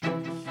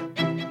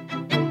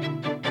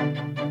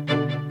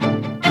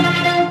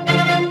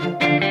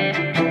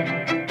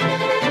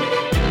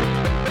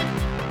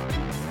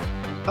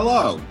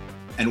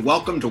and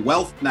welcome to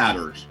Wealth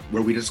Matters,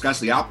 where we discuss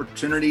the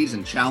opportunities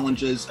and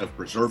challenges of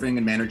preserving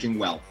and managing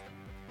wealth.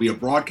 We are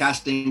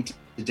broadcasting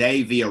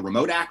today via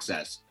remote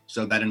access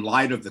so that in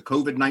light of the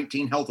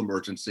COVID-19 health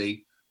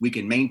emergency, we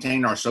can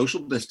maintain our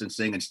social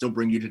distancing and still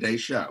bring you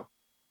today's show.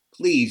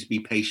 Please be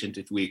patient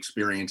if we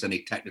experience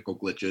any technical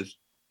glitches.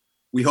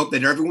 We hope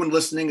that everyone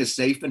listening is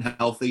safe and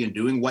healthy and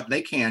doing what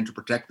they can to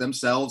protect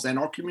themselves and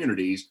our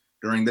communities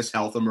during this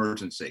health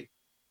emergency.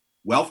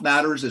 Wealth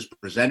Matters is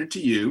presented to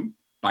you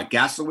by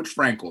Gaslowitz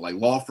Frankel, a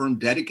law firm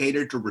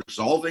dedicated to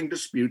resolving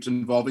disputes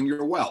involving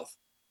your wealth,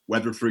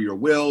 whether through your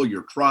will,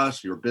 your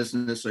trust, your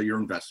business, or your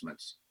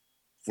investments.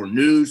 For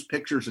news,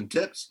 pictures, and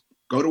tips,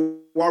 go to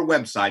our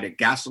website at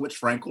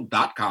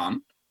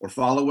gaslowitzfrankel.com or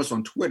follow us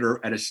on Twitter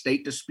at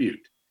Estate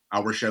Dispute.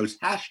 Our show's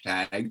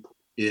hashtag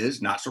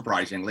is, not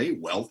surprisingly,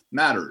 Wealth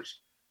Matters.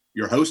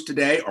 Your hosts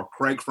today are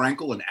Craig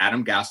Frankel and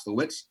Adam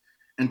Gaslowitz,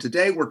 and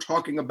today we're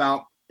talking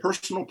about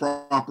personal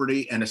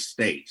property and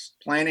estates,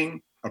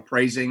 planning,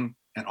 appraising,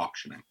 and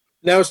auctioning.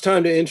 Now it's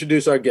time to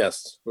introduce our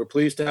guests. We're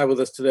pleased to have with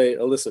us today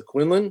Alyssa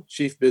Quinlan,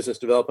 Chief Business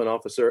Development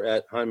Officer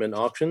at Heinemann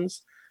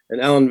Auctions,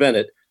 and Alan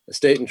Bennett,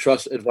 Estate and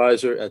Trust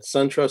Advisor at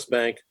SunTrust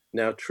Bank,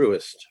 now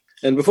Truist.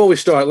 And before we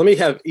start, let me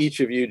have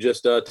each of you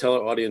just tell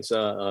our audience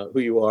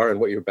who you are and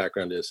what your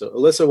background is. So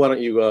Alyssa, why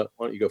don't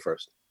you go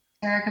first?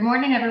 Sure. Good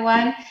morning,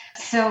 everyone.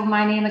 So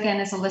my name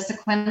again is Alyssa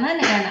Quinlan,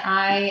 and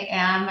I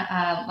am,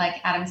 like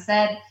Adam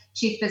said,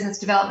 Chief Business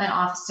Development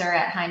Officer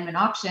at Heinemann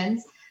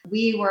Auctions.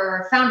 We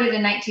were founded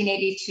in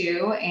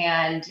 1982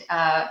 and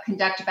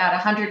conduct about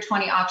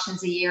 120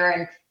 auctions a year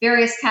in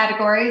various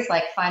categories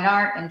like fine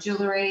art and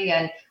jewelry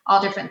and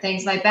all different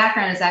things. My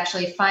background is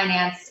actually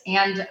finance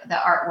and the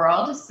art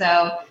world.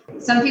 So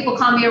some people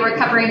call me a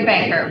recovering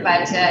banker,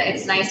 but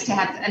it's nice to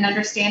have an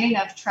understanding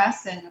of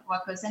trust and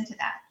what goes into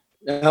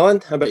that. Alan,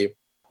 how about you?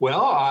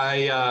 Well,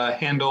 I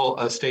handle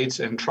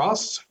estates and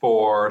trusts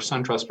for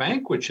SunTrust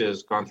Bank, which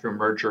has gone through a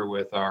merger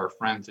with our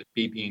friends at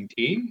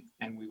BB&T,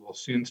 and we will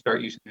soon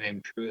start using the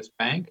name Truist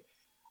Bank.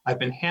 I've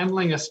been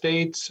handling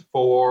estates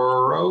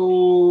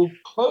for,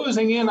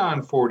 closing in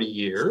on 40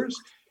 years,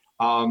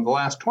 the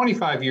last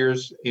 25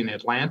 years in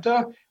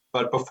Atlanta,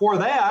 but before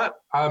that,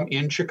 I'm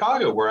in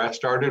Chicago, where I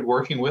started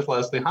working with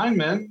Leslie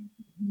Heinemann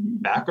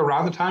back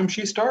around the time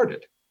she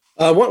started.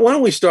 Why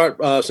don't we start,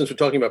 since we're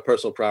talking about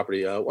personal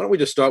property, why don't we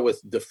just start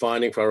with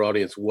defining for our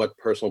audience what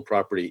personal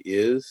property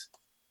is?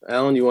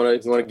 Alan, you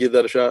want to give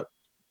that a shot?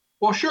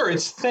 Well, sure.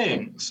 It's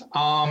things.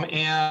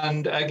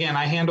 And again,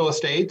 I handle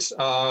estates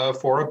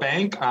for a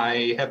bank.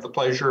 I have the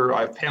pleasure,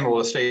 I've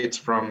handled estates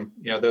from,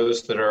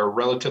 those that are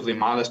relatively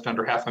modest,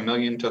 under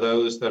 $500,000, to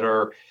those that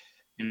are,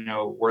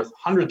 worth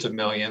hundreds of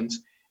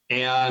millions.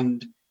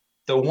 And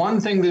the one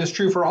thing that is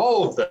true for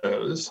all of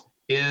those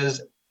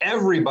is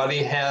everybody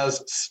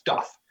has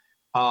stuff.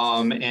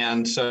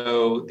 And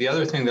so the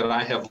other thing that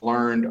I have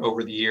learned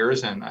over the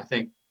years, and I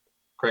think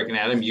Craig and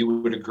Adam, you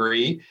would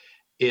agree,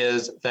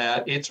 is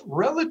that it's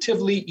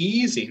relatively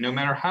easy, no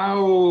matter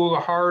how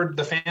hard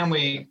the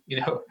family,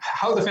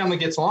 how the family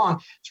gets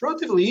along, it's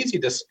relatively easy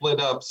to split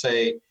up,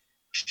 say,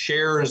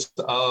 shares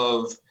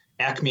of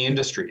Acme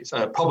Industries,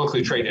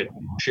 publicly traded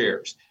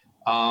shares.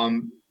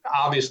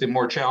 Obviously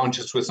more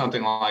challenges with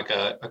something like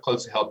a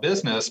closely held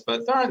business,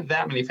 but there aren't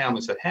that many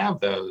families that have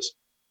those.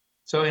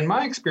 So in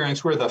my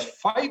experience, where the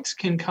fights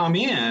can come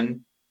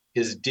in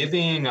is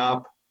divvying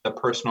up the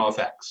personal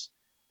effects.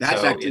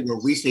 That's actually where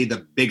we see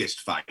the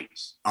biggest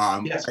fights.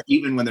 Yes.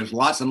 Even when there's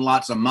lots and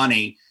lots of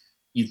money,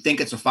 you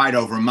think it's a fight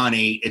over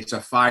money, it's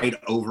a fight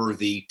over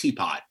the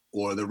teapot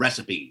or the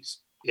recipes.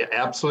 Yeah,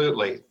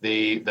 absolutely.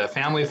 The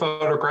family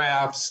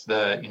photographs,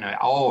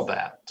 all of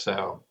that.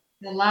 So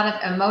a lot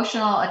of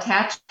emotional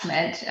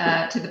attachment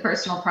to the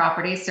personal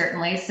property,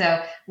 certainly.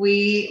 So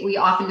we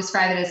often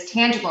describe it as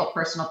tangible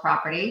personal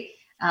property.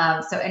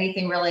 So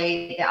anything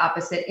really the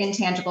opposite,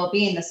 intangible,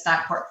 being the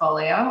stock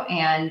portfolio,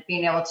 and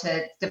being able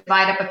to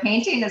divide up a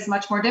painting is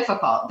much more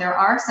difficult. There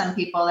are some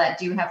people that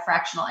do have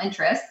fractional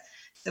interest.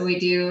 So we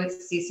do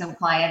see some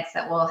clients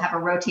that will have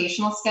a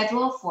rotational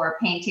schedule for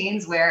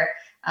paintings where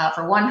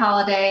for one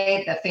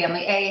holiday, the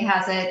family A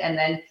has it, and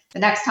then the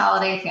next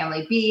holiday,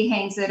 family B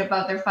hangs it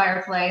above their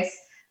fireplace.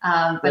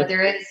 But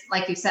there is,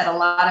 like you said, a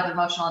lot of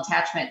emotional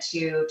attachment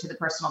to the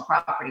personal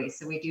property.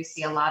 So we do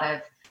see a lot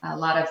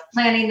of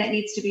planning that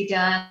needs to be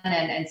done,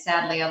 and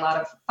sadly, a lot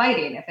of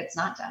fighting if it's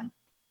not done.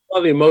 A lot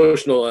of the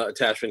emotional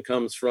attachment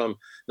comes from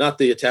not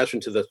the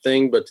attachment to the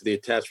thing, but to the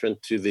attachment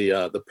to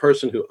the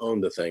person who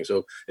owned the thing.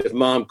 So if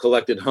mom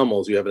collected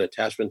Hummels, you have an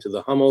attachment to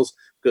the Hummels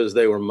because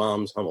they were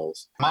mom's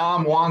Hummels.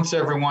 Mom wants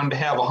everyone to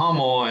have a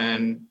Hummel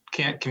and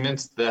can't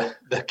convince the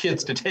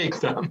kids to take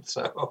them.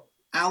 So,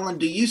 Alan,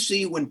 do you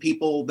see when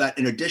people that,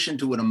 in addition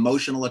to an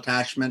emotional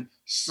attachment,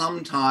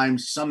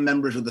 sometimes some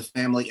members of the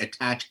family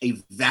attach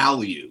a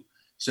value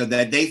so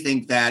that they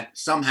think that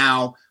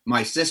somehow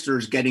my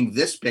sister's getting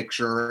this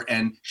picture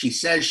and she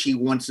says she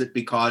wants it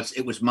because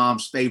it was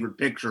mom's favorite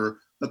picture,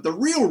 but the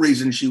real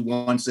reason she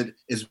wants it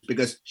is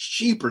because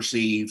she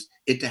perceives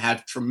it to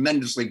have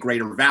tremendously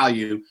greater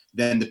value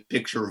than the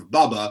picture of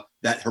Bubba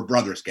that her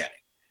brother's getting?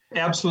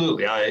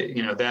 Absolutely.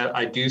 That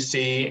I do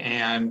see.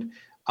 And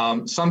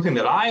something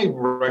that I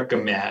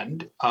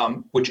recommend,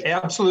 which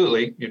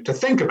absolutely to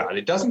think about,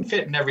 it doesn't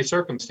fit in every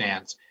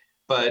circumstance,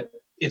 but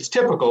it's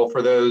typical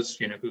for those,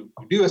 who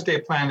do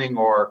estate planning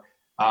or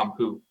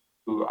who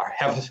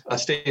have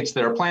estates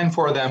that are planned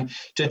for them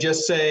to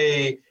just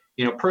say,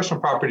 personal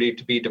property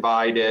to be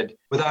divided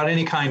without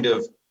any kind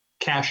of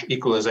cash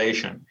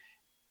equalization.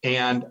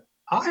 And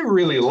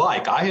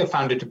I have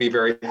found it to be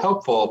very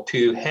helpful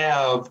to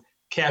have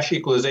cash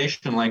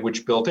equalization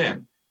language built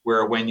in,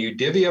 where when you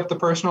divvy up the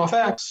personal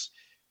effects,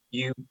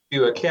 you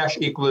do a cash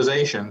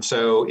equalization.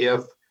 So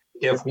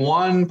if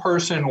one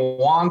person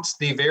wants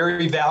the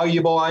very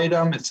valuable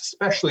item, it's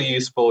especially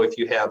useful if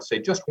you have,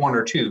 say, just one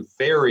or two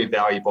very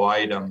valuable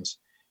items,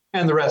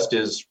 and the rest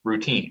is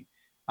routine.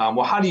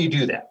 Well, how do you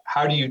do that?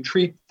 How do you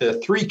treat the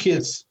three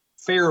kids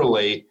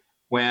fairly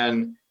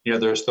when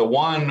there's the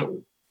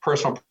one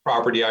personal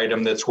property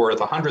item that's worth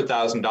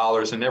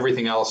 $100,000 and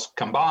everything else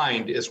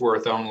combined is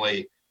worth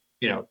only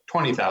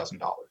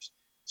 $20,000?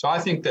 So I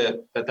think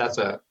that's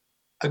a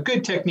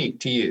good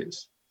technique to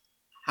use.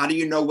 How do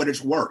you know what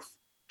it's worth?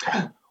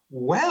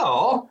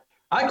 Well,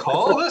 I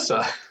call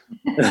Alyssa.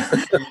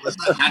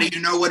 Alyssa, how do you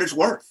know what it's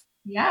worth?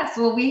 Yes,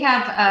 well, we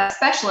have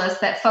specialists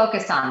that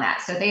focus on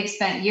that. So they've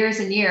spent years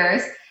and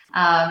years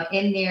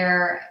in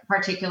their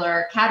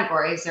particular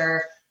categories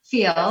or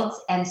fields.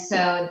 And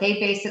so they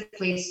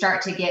basically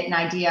start to get an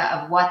idea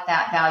of what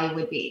that value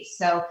would be.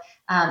 So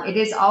it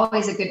is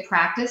always a good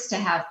practice to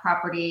have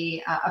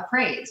property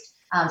appraised.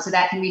 So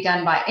that can be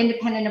done by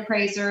independent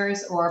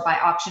appraisers or by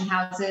auction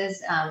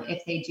houses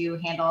if they do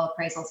handle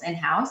appraisals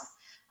in-house.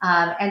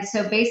 And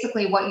so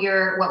basically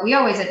what we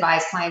always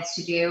advise clients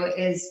to do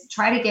is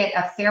try to get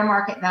a fair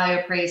market value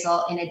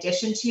appraisal in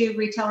addition to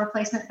retail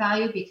replacement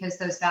value, because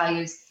those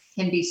values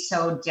can be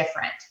so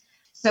different.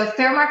 So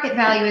fair market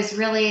value is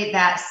really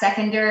that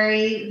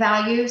secondary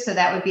value. So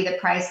that would be the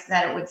price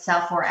that it would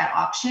sell for at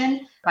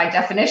auction. By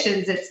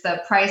definitions, it's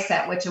the price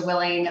at which a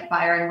willing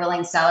buyer and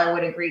willing seller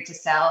would agree to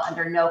sell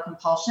under no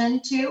compulsion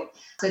to.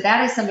 So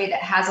that is somebody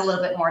that has a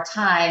little bit more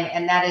time,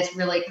 and that is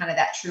really kind of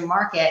that true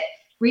market.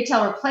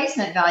 Retail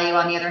replacement value,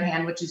 on the other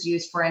hand, which is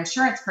used for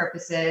insurance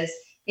purposes,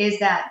 is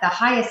that the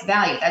highest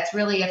value. That's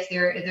really if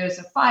there's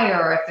a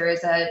fire or if there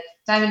is a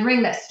diamond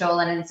ring that's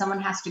stolen and someone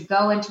has to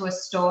go into a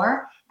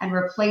store and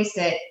replace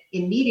it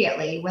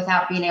immediately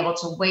without being able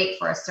to wait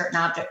for a certain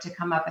object to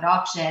come up at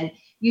auction,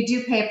 you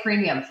do pay a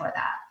premium for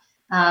that.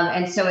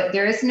 And so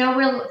there is no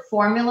real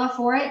formula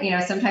for it.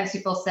 Sometimes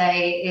people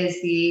say,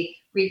 is the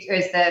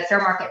fair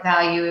market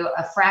value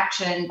a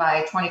fraction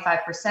by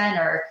 25%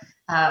 or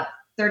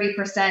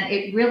 30%?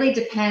 It really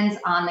depends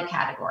on the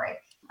category.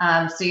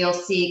 So you'll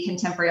see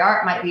contemporary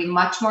art might be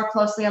much more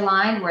closely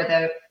aligned, where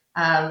the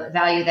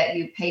value that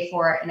you pay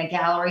for in a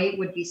gallery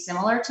would be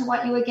similar to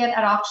what you would get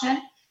at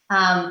auction.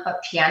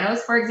 But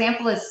pianos, for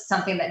example, is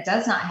something that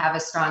does not have a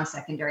strong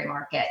secondary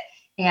market.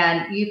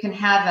 And you can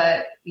have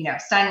a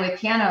Steinway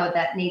piano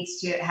that needs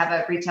to have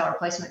a retail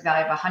replacement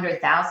value of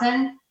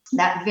 $100,000.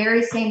 That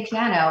very same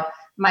piano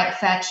might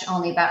fetch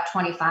only about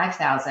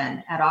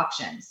 $25,000 at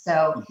auction.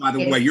 So, by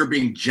the way, you're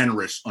being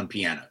generous on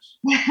pianos.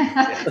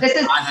 this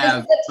is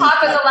the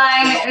top of the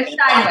line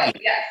Steinway.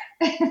 Yes.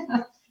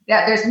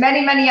 Yeah, there's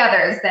many, many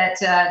others that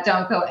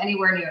don't go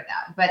anywhere near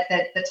that. But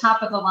the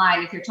top of the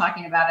line, if you're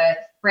talking about a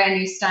brand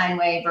new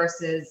Steinway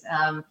versus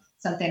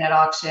something at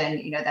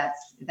auction,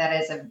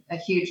 that is a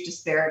huge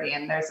disparity.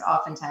 And there's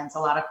oftentimes a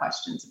lot of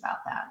questions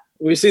about that.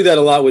 We see that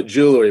a lot with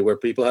jewelry, where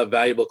people have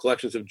valuable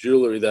collections of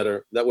jewelry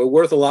that were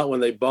worth a lot when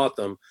they bought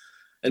them,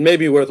 and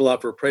maybe worth a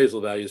lot for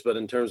appraisal values. But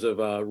in terms of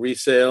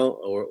resale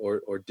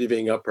or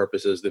divvying up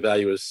purposes, the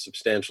value is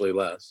substantially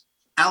less.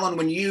 Alan,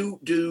 when you're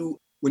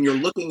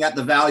looking at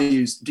the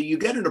values, do you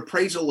get an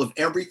appraisal of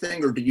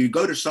everything, or do you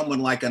go to someone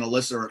like an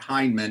Alyssa at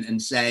Heinemann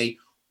and say,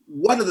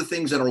 what are the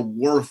things that are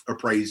worth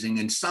appraising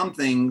and some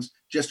things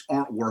just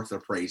aren't worth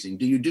appraising?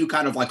 Do you do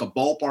kind of like a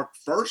ballpark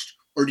first,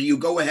 or do you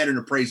go ahead and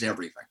appraise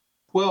everything?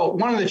 Well,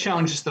 one of the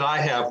challenges that I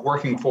have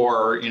working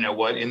for,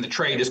 what in the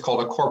trade is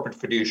called a corporate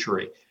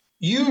fiduciary.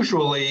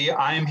 Usually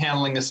I'm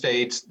handling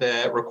estates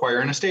that require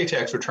an estate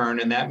tax return,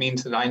 and that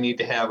means that I need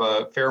to have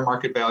a fair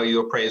market value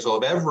appraisal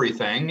of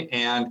everything.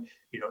 And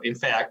in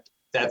fact,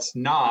 that's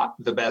not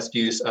the best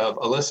use of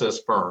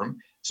Alyssa's firm.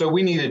 So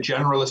we need a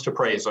generalist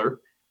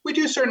appraiser. We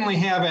do certainly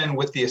have, and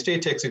with the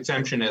estate tax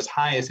exemption as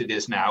high as it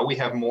is now, we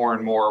have more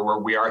and more where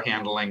we are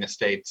handling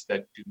estates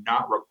that do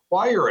not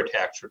require a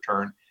tax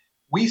return.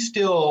 We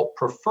still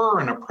prefer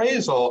an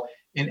appraisal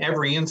in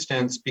every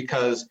instance,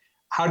 because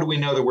how do we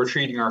know that we're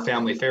treating our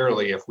family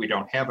fairly if we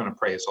don't have an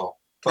appraisal?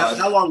 But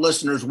tell our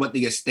listeners what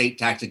the estate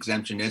tax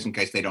exemption is in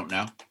case they don't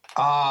know.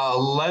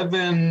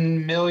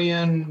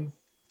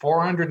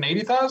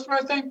 11,480,000,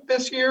 I think,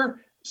 this year.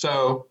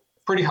 So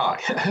pretty high,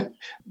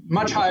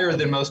 much higher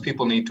than most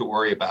people need to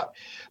worry about.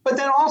 But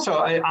then also,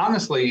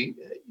 honestly,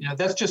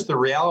 that's just the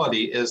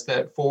reality, is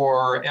that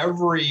for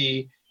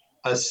every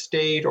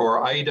estate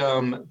or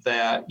item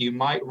that you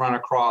might run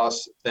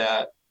across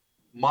that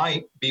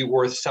might be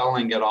worth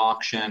selling at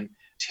auction,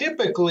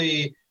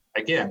 typically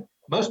again,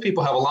 most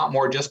people have a lot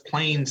more just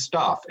plain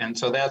stuff. And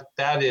so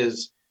that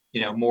is,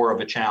 more of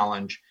a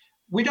challenge.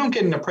 We don't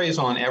get an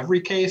appraisal in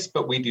every case,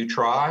 but we do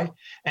try.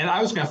 And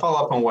I was going to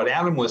follow up on what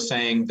Adam was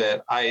saying,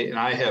 that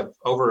I have,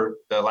 over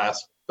the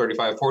last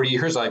 35, 40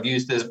 years, I've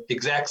used this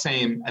exact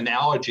same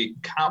analogy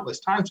countless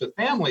times with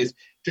families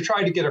to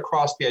try to get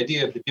across the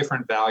idea of the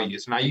different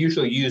values. And I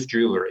usually use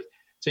jewelry.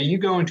 So you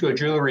go into a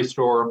jewelry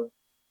store,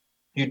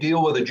 you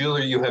deal with a jeweler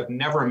you have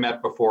never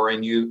met before,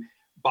 and you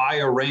buy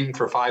a ring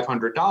for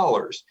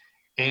 $500.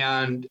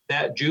 And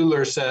that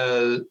jeweler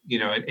says,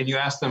 and you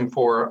ask them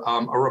for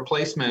a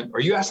replacement, or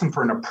you ask them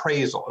for an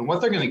appraisal. And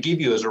what they're going to give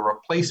you is a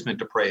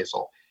replacement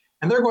appraisal.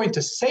 And they're going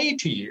to say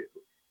to you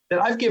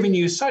that I've given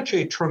you such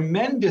a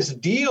tremendous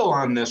deal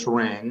on this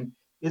ring.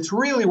 It's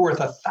really worth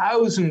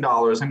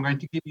 $1,000. I'm going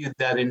to give you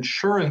that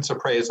insurance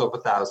appraisal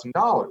of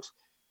 $1,000.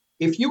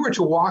 If you were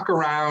to walk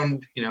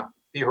around,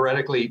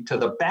 theoretically to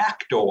the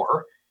back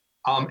door,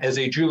 as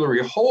a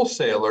jewelry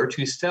wholesaler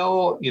to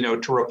sell,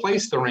 to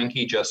replace the ring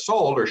he just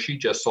sold or she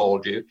just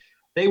sold you,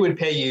 they would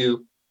pay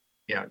you,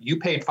 you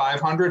paid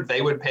 $500,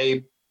 they would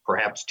pay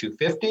perhaps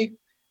 $250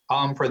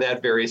 for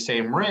that very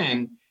same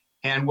ring.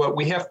 And what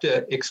we have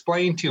to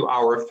explain to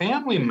our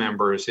family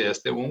members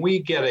is that when we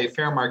get a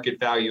fair market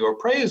value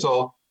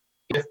appraisal,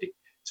 $50.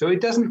 So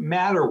it doesn't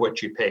matter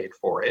what you paid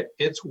for it.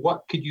 It's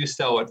what could you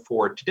sell it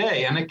for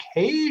today? And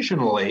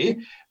occasionally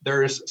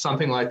there's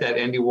something like that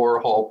Andy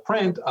Warhol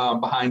print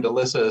behind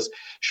Alyssa's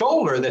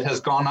shoulder that has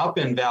gone up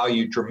in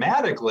value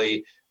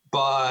dramatically,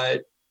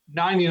 but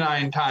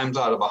 99 times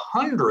out of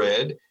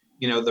 100,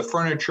 the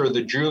furniture,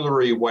 the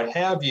jewelry, what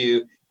have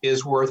you,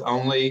 is worth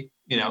only,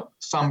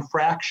 some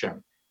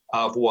fraction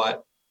of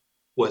what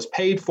was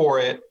paid for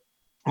it.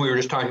 We were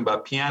just talking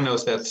about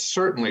pianos. That's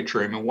certainly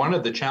true. I mean, one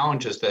of the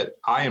challenges that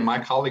I and my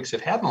colleagues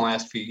have had in the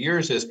last few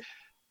years is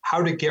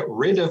how to get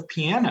rid of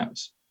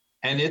pianos.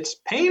 And it's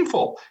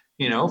painful,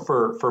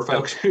 for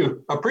folks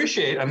who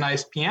appreciate a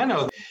nice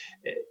piano.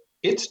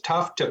 It's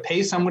tough to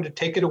pay someone to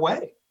take it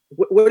away.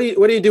 What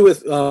do you do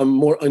with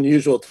more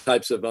unusual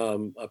types of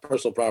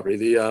personal property?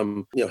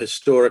 The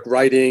historic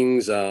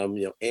writings,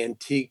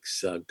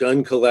 antiques,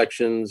 gun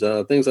collections,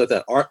 things like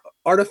that.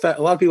 Artifact.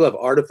 A lot of people have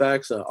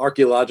artifacts,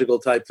 archaeological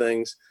type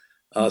things.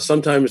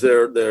 Sometimes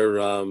they're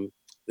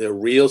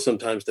real.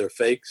 Sometimes they're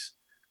fakes.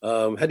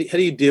 How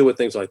do you deal with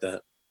things like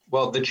that?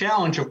 Well, the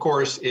challenge, of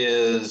course,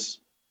 is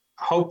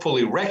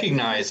hopefully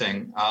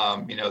recognizing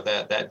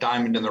that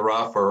diamond in the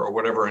rough, or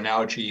whatever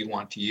analogy you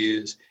want to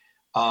use.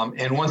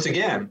 And once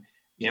again,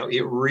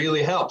 it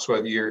really helps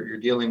whether you're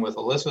dealing with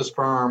Alyssa's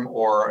firm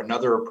or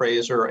another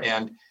appraiser,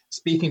 and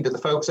speaking to the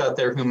folks out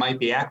there who might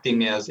be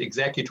acting as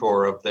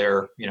executor of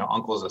their,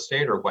 uncle's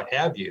estate or what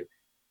have you.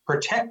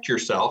 Protect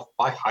yourself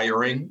by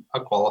hiring a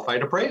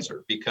qualified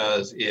appraiser,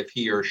 because if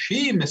he or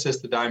she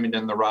misses the diamond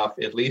in the rough,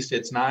 at least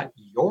it's not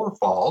your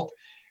fault.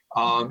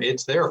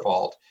 It's their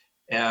fault.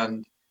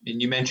 And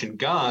you mentioned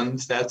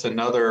guns. That's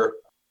another.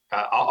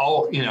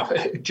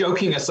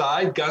 Joking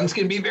aside, guns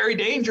can be very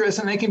dangerous,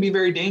 and they can be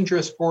very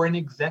dangerous for an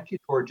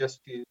executor just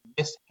to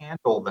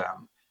mishandle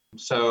them.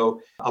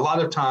 So a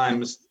lot of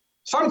times,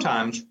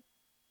 sometimes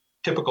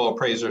typical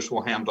appraisers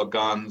will handle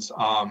guns.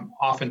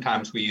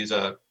 Oftentimes we use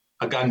a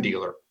gun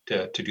dealer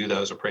to do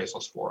those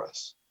appraisals for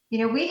us.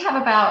 We have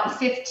about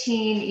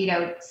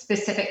 15,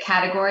 specific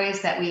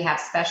categories that we have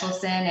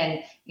specialists in,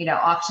 and,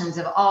 auctions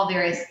of all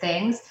various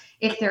things.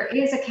 If there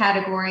is a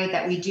category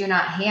that we do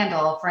not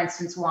handle, for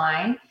instance,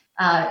 wine,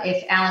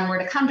 if Alan were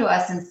to come to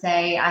us and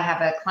say, I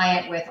have a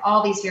client with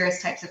all these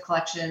various types of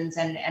collections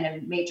and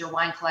a major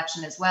wine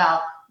collection as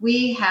well,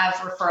 we have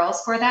referrals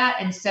for that.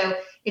 And so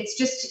it's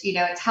just,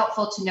 it's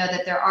helpful to know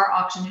that there are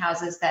auction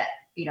houses that,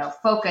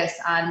 focus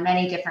on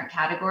many different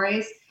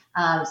categories.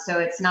 So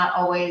it's not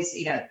always,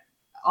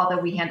 although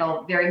we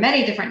handle very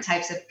many different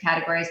types of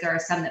categories, there are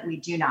some that we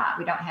do not.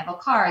 We don't handle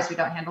cars, we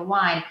don't handle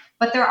wine,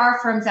 but there are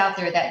firms out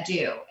there that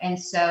do. And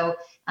so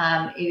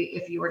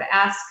if you were to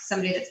ask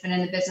somebody that's been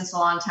in the business a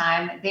long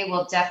time, they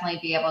will definitely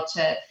be able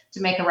to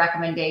make a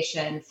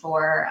recommendation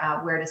for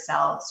where to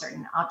sell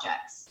certain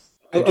objects.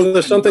 Are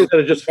there some things that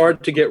are just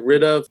hard to get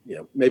rid of?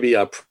 Maybe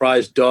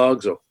prized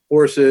dogs or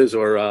horses,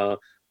 or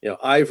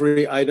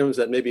ivory items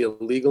that may be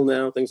illegal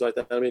now, things like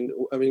that. I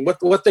mean,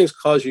 what things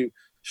cause you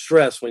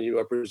stress when you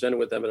are presented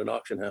with them at an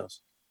auction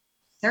house?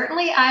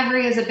 Certainly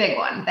ivory is a big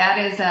one. That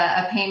is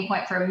a pain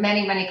point for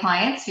many, many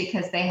clients,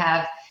 because they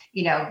have,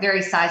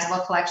 very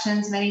sizable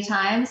collections many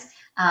times.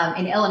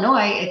 In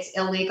Illinois, it's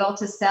illegal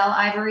to sell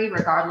ivory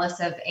regardless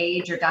of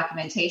age or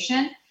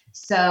documentation.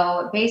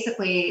 So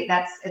basically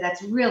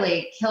that's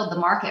really killed the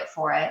market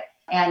for it.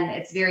 And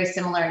it's very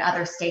similar in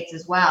other states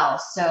as well.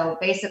 So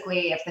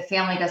basically, if the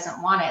family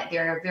doesn't want it,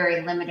 there are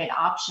very limited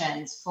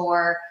options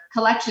for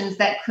collections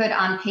that could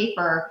on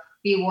paper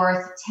be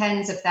worth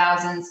tens of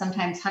thousands,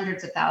 sometimes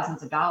hundreds of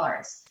thousands of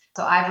dollars.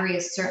 So ivory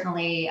is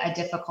certainly a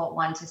difficult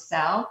one to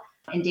sell.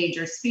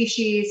 Endangered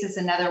species is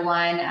another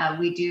one.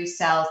 We do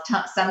sell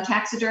some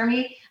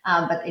taxidermy,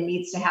 but it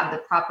needs to have the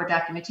proper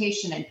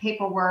documentation and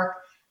paperwork.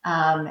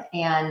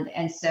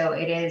 And so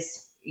it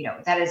is,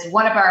 that is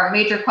one of our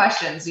major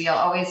questions. You'll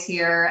always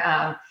hear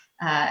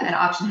an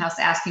auction house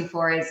asking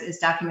for is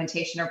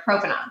documentation or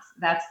provenance.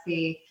 That's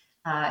the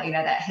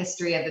that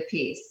history of the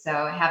piece.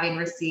 So having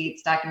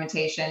receipts,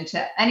 documentation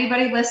to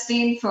anybody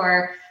listing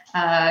for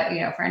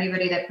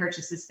anybody that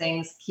purchases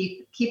things,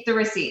 keep the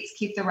receipts,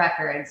 keep the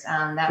records.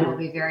 That will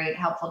be very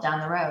helpful down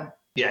the road.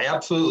 Yeah,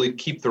 absolutely.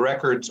 Keep the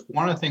records.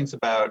 One of the things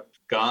about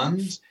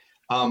guns,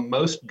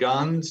 most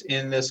guns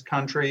in this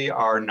country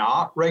are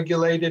not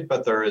regulated,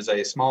 but there is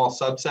a small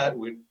subset.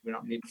 We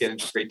don't need to get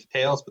into great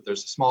details, but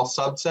there's a small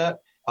subset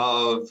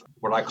of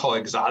what I call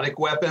exotic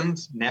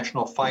weapons,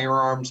 National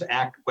Firearms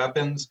Act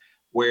weapons,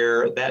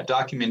 where that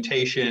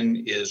documentation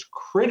is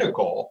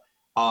critical,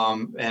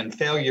 and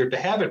failure to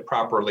have it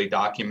properly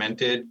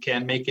documented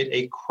can make it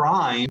a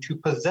crime to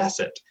possess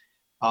it.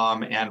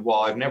 And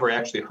while I've never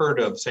actually heard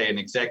of, say, an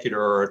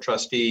executor or a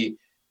trustee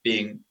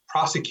being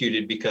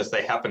prosecuted because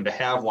they happen to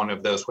have one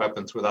of those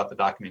weapons without the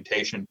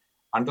documentation,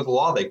 under the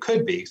law, they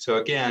could be. So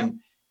again,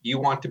 you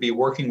want to be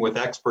working with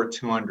experts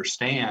who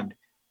understand.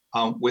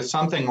 With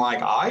something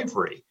like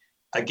ivory,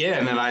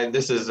 again, and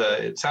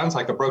it sounds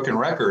like a broken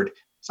record,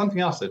 something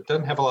else that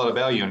doesn't have a lot of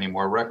value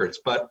anymore, records,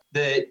 but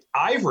the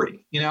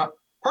ivory,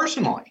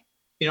 personally,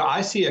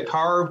 I see a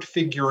carved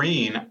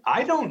figurine.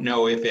 I don't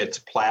know if it's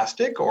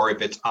plastic or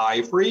if it's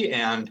ivory.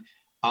 And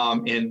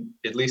in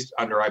at least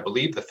under, I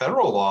believe, the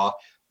federal law,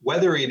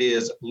 whether it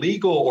is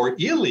legal or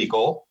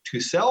illegal to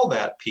sell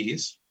that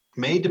piece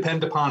may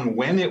depend upon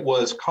when it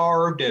was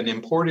carved and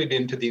imported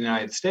into the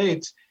United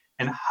States.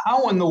 And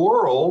how in the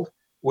world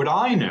would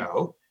I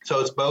know? So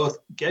it's both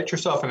get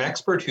yourself an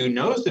expert who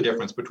knows the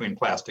difference between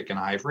plastic and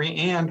ivory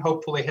and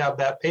hopefully have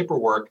that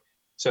paperwork.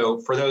 So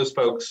for those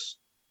folks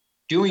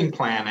doing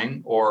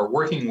planning or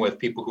working with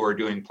people who are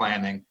doing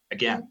planning,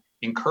 again,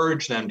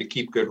 encourage them to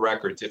keep good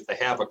records if they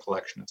have a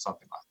collection of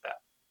something like that.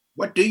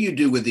 What do you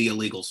do with the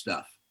illegal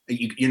stuff?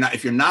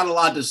 If you're not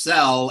allowed to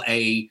sell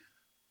a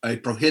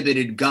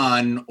prohibited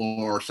gun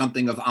or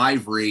something of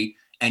ivory,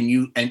 and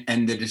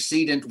the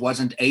decedent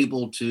wasn't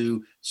able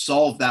to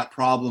solve that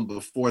problem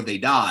before they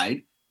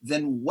died,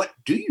 then what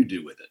do you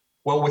do with it?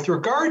 Well, with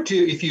regard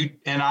to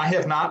and I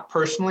have not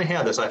personally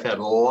had this, I've had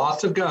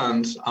lots of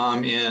guns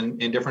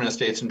in different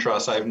estates and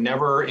trusts. I've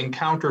never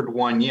encountered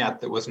one yet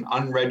that was an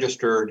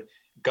unregistered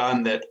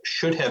gun that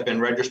should have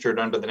been registered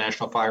under the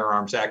National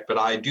Firearms Act. But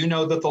I do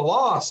know that the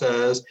law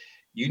says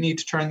you need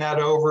to turn that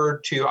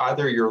over to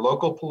either your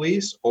local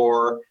police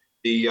or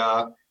the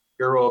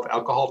Bureau of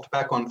Alcohol,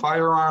 Tobacco, and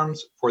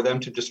Firearms for them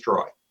to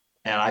destroy.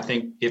 And I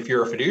think if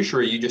you're a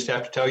fiduciary, you just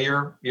have to tell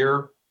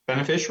your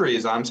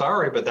beneficiaries, I'm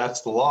sorry, but that's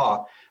the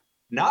law.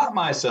 Not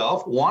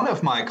myself. One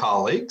of my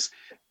colleagues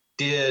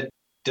did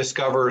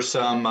discover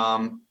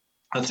some,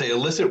 let's say,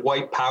 illicit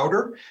white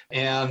powder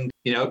and,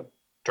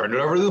 turned it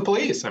over to the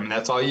police. I mean,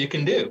 that's all you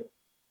can do.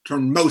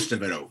 Turn most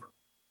of it over.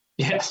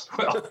 Yes.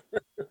 Well,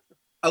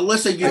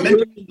 Alyssa, you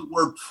mentioned the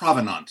word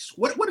provenance.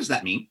 What does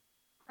that mean?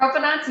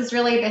 Provenance is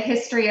really the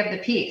history of the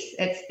piece.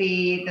 It's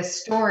the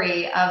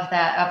story of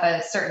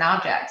a certain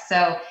object.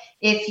 So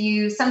if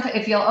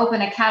you'll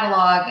open a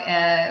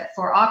catalog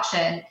for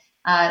auction,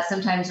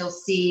 sometimes you'll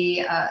see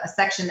a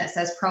section that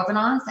says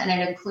provenance, and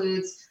it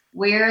includes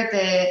where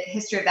the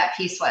history of that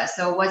piece was.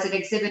 So was it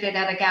exhibited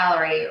at a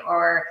gallery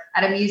or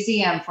at a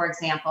museum, for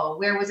example?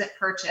 Where was it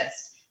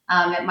purchased?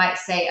 It might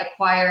say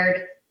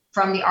acquired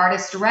from the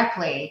artist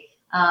directly.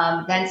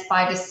 Thence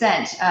by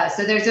descent.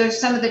 So there's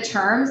some of the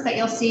terms that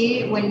you'll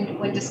see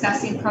when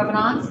discussing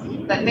provenance,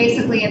 but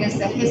basically it is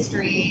the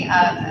history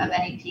of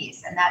any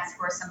piece. And that's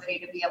for somebody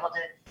to be able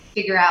to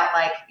figure out,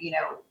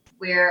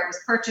 where it was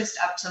purchased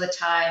up to the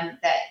time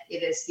that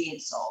it is being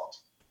sold.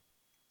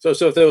 So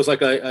if there was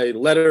like a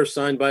letter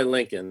signed by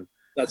Lincoln,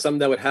 that's something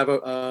that would have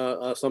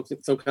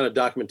some kind of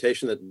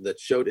documentation that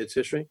showed its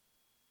history?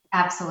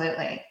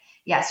 Absolutely.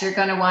 Yes, you're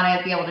going to want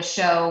to be able to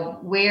show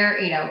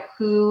where,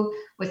 who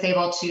was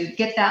able to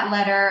get that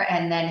letter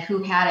and then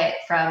who had it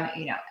from,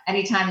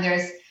 anytime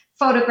there's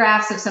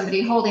photographs of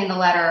somebody holding the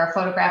letter or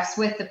photographs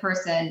with the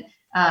person,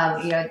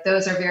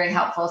 those are very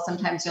helpful.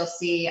 Sometimes you'll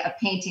see a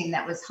painting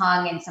that was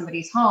hung in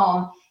somebody's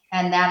home,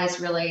 and that is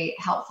really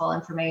helpful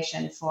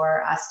information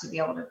for us to be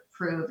able to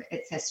prove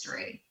its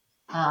history.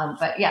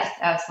 But yes,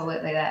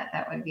 absolutely,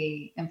 that would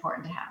be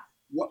important to have.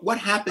 What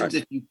happens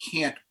if you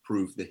can't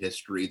prove the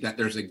history, that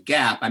there's a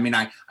gap? I mean,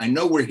 I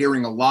know we're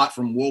hearing a lot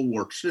from World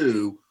War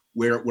II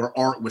where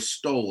art was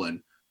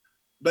stolen,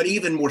 but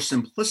even more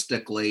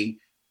simplistically,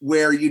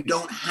 where you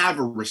don't have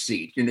a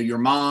receipt, your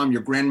mom,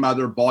 your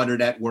grandmother bought it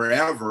at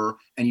wherever,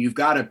 and you've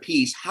got a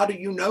piece. How do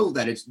you know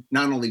that it's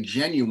not only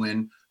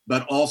genuine,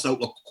 but also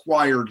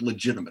acquired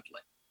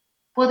legitimately?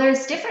 Well,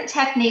 there's different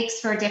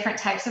techniques for different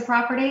types of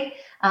property.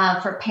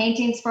 For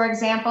paintings, for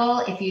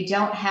example, if you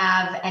don't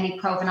have any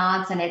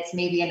provenance and it's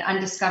maybe an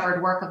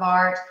undiscovered work of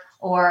art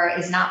or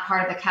is not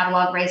part of the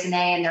catalog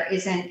raisonné and there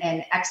isn't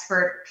an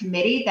expert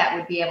committee that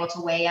would be able to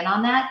weigh in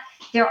on that,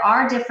 there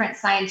are different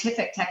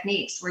scientific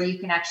techniques where you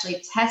can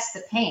actually test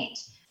the paint.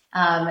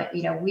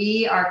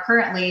 We are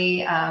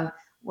currently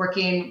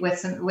working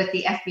with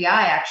the FBI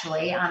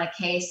actually on a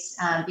case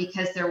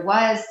because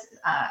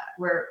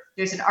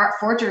there's an art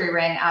forgery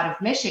ring out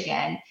of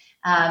Michigan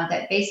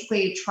that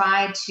basically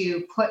tried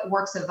to put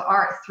works of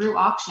art through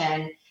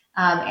auction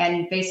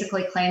and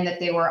basically claimed that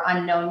they were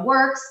unknown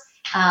works.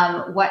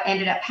 What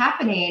ended up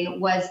happening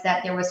was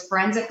that there was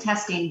forensic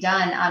testing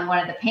done on one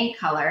of the paint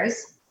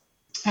colors,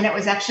 and it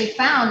was actually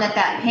found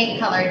that paint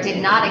color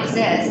did not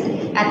exist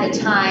at the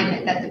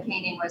time that the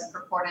painting was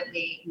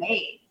purportedly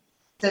made.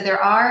 So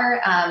there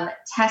are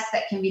tests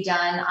that can be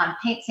done on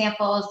paint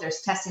samples.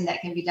 There's testing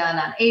that can be done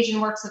on Asian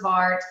works of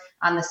art,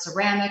 on the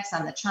ceramics,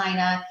 on the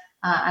china,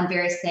 on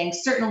various things.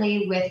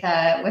 Certainly with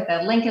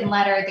a Lincoln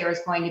letter, there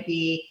is going to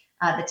be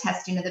the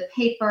testing of the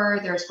paper.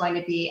 There's going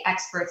to be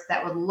experts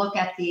that would look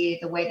at the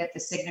way that the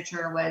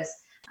signature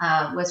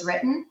was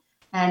written.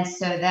 And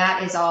so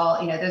that is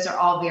all, those are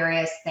all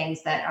various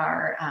things that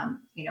are,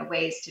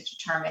 ways to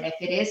determine if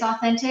it is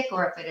authentic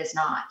or if it is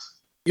not.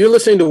 You're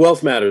listening to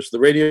Wealth Matters, the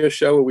radio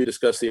show where we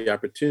discuss the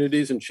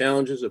opportunities and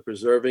challenges of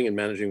preserving and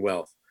managing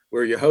wealth.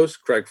 We're your hosts,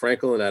 Craig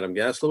Frankel and Adam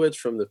Gaslowitz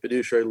from the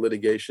fiduciary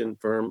litigation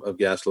firm of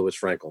Gaslowitz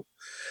Frankel.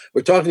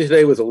 We're talking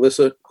today with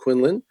Alyssa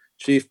Quinlan,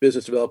 Chief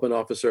Business Development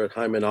Officer at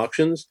Hyman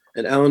Auctions,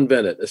 and Alan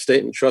Bennett,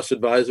 Estate and Trust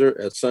Advisor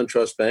at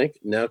SunTrust Bank,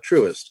 now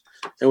Truist.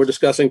 And we're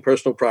discussing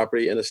personal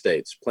property and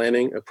estates,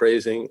 planning,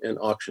 appraising, and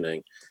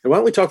auctioning. And why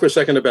don't we talk for a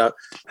second about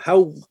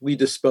how we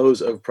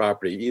dispose of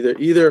property,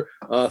 either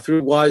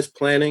through wise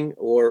planning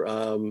or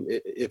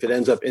if it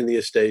ends up in the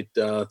estate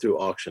through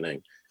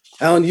auctioning.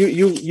 Alan,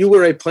 you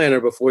were a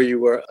planner before you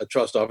were a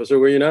trust officer,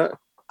 were you not?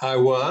 I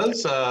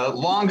was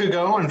long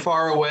ago and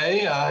far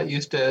away.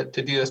 Used to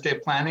do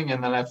estate planning,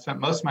 and then I've spent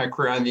most of my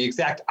career on the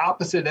exact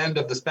opposite end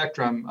of the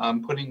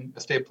spectrum, putting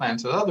estate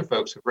plans that other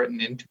folks have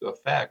written into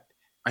effect.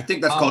 I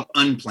think that's called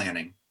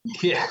unplanning.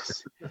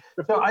 Yes.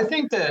 So I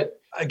think that,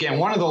 again,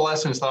 one of the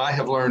lessons that I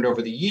have learned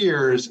over the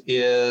years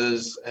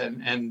is,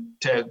 and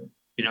to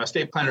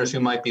estate planners who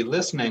might be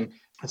listening,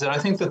 is that I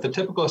think that the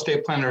typical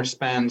estate planner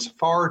spends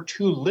far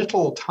too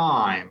little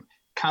time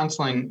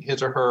counseling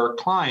his or her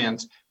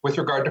clients with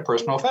regard to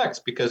personal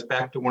effects, because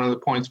back to one of the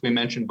points we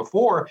mentioned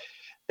before,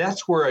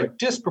 that's where a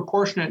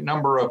disproportionate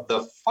number of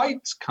the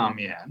fights come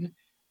in.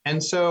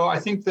 And so I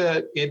think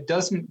that it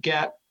doesn't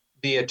get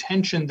the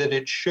attention that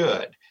it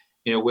should,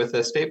 with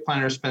estate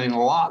planners spending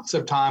lots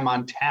of time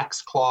on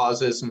tax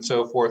clauses and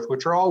so forth,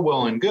 which are all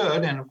well and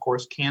good, and of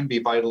course can be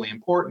vitally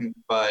important,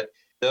 but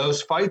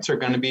those fights are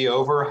going to be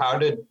over how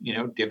to,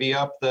 divvy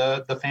up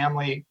the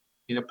family,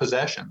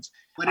 possessions.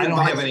 I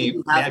don't have any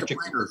magic.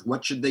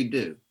 What should they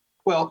do?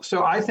 Well,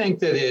 so I think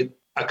that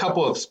a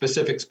couple of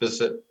specific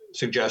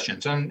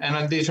suggestions,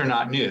 and these are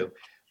not new,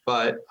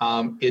 but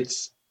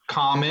it's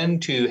common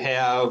to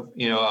have,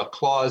 a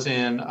clause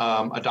in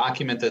a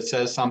document that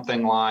says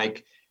something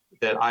like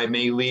that I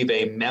may leave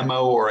a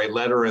memo or a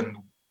letter, and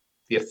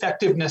the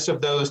effectiveness of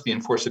those, the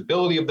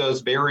enforceability of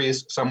those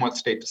varies somewhat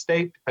state to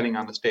state, depending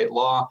on the state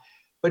law.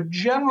 But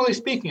generally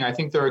speaking, I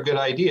think they're a good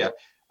idea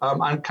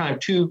on kind of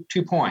two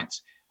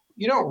points.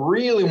 You don't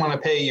really want to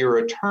pay your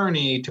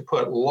attorney to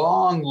put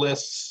long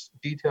lists,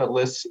 detailed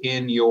lists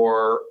in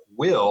your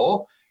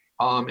will,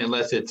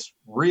 unless it's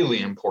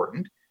really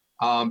important,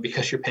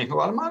 because you're paying a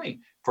lot of money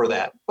for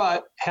that.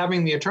 But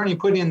having the attorney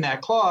put in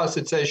that clause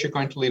that says you're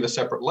going to leave a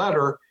separate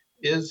letter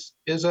is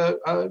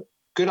a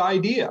good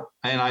idea,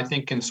 and I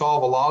think can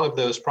solve a lot of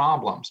those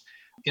problems.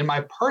 In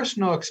my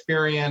personal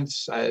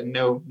experience,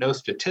 no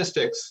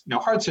statistics, no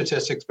hard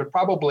statistics, but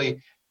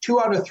probably 2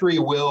 out of 3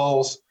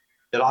 wills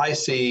that I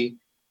see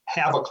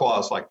have a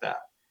clause like that.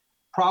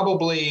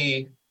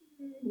 Probably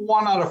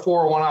 1 out of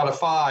 4, 1 out of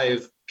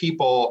 5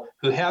 people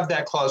who have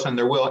that clause in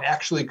their will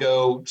actually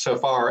go so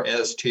far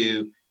as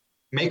to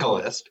make a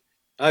list.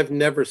 I've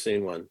never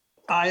seen one.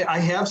 I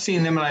have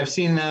seen them, and I've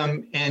seen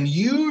them, and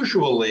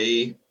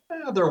usually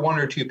they're 1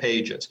 or 2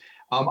 pages.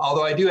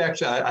 Although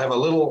I have a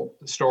little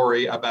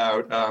story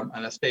about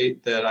an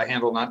estate that I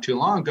handled not too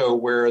long ago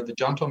where the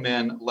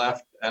gentleman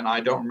left, and I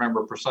don't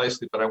remember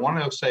precisely, but I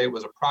want to say it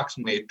was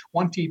approximately a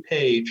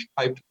 20-page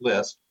typed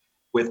list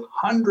with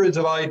hundreds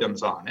of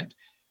items on it.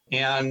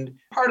 And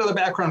part of the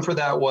background for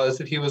that was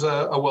that he was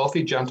a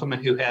wealthy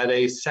gentleman who had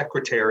a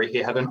secretary. He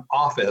had an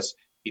office.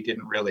 He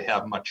didn't really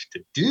have much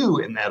to do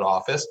in that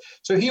office.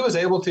 So he was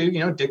able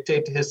to,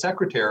 dictate to his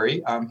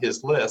secretary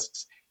his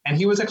lists, and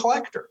he was a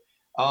collector.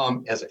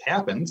 As it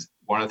happens,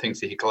 one of the things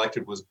that he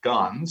collected was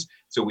guns.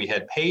 So we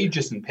had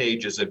pages and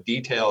pages of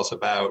details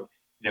about,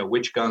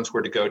 which guns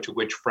were to go to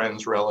which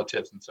friends,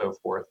 relatives, and so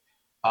forth.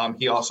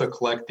 He also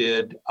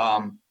collected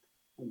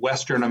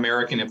Western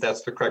American, if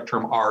that's the correct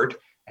term, art,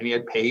 and he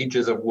had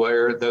pages of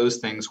where those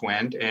things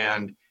went.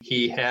 And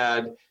he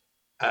had,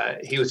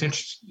 he was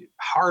interested in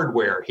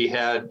hardware. He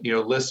had,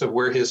 lists of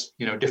where his,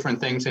 different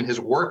things in his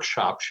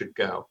workshop should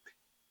go.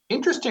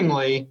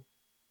 Interestingly,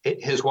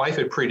 his wife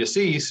had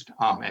predeceased,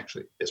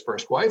 actually his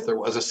first wife. There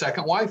was a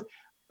second wife,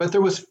 but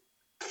there was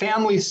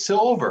family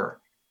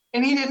silver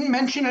And he didn't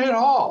mention it at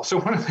all. So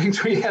one of the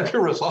things we had to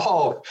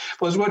resolve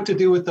was what to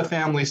do with the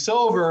family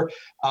silver,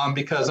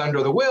 because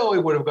under the will,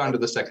 it would have gone to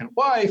the second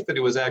wife, but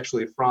it was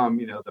actually from,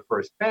 the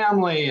first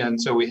family.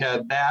 And so we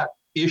had that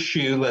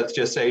issue, let's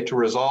just say, to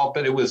resolve.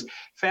 But it was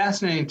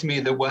fascinating to me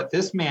that what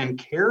this man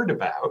cared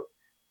about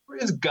were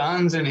his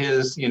guns and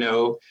his,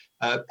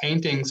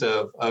 paintings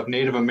of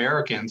Native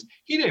Americans.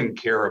 He didn't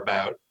care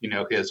about,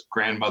 his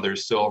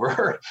grandmother's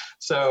silver.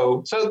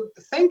 So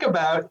think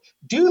about,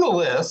 do the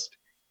list.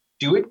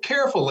 Do it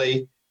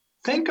carefully.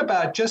 Think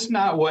about just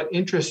not what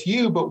interests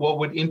you, but what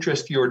would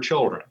interest your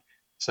children.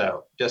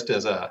 So just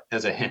as a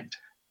hint.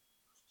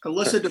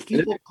 Alyssa, do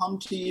people come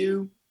to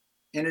you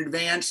in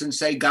advance and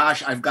say,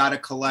 gosh, I've got a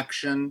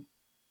collection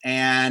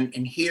and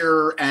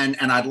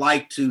I'd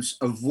like to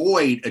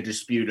avoid a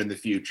dispute in the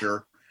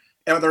future?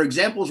 Are there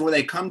examples where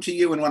they come to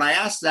you? And when I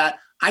ask that,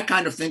 I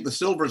kind of think the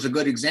silver is a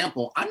good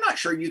example. I'm not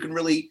sure you can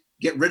really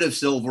get rid of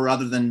silver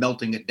other than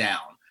melting it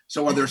down.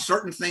 So are there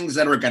certain things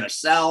that are going to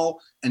sell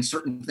and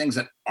certain things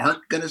that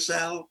aren't going to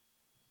sell?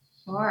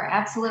 Sure,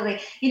 absolutely.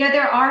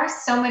 There are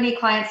so many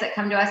clients that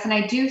come to us, and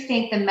I do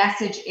think the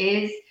message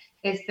is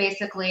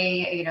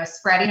basically,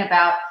 spreading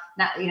about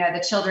not,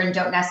 the children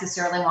don't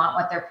necessarily want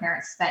what their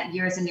parents spent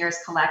years and years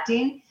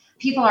collecting.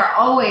 People are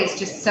always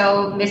just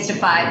so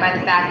mystified by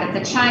the fact that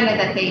the china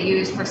that they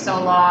used for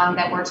so long,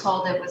 that we're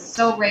told it was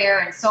so rare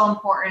and so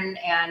important,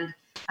 and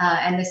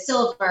the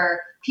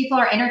silver, people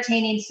are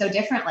entertaining so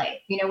differently.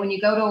 When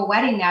you go to a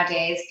wedding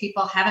nowadays,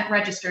 people haven't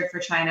registered for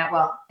china.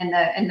 Well, in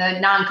the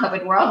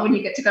non-COVID world, when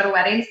you get to go to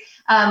weddings,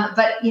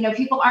 but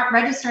people aren't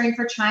registering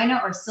for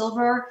china or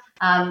silver.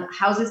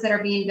 Houses that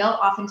are being built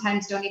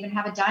oftentimes don't even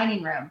have a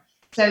dining room.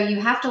 So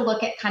you have to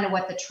look at kind of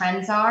what the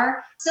trends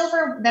are.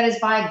 Silver that is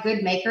by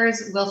good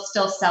makers will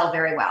still sell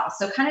very well.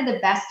 So kind of the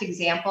best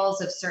examples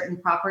of certain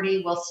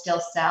property will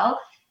still sell.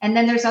 And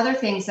then there's other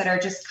things that are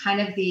just kind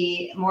of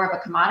the more of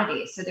a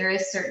commodity. So there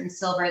is certain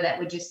silver that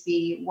would just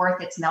be worth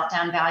its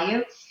meltdown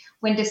value.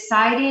 When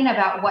deciding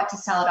about what to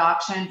sell at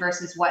auction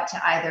versus what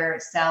to either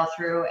sell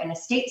through an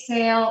estate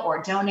sale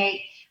or donate,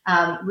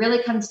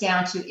 really comes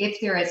down to if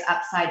there is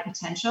upside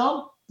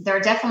potential. There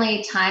are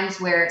definitely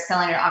times where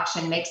selling at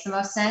auction makes the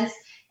most sense.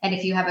 And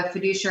if you have a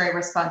fiduciary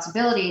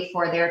responsibility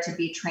for there to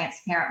be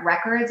transparent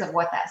records of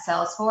what that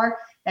sells for,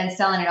 then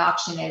selling at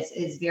auction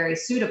is very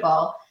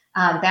suitable.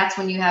 That's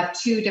when you have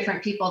two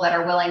different people that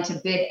are willing to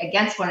bid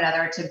against one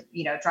another to,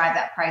 drive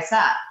that price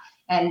up.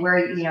 And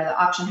where, the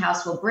auction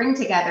house will bring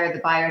together the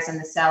buyers and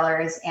the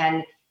sellers,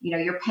 and,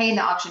 you're paying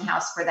the auction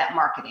house for that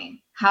marketing.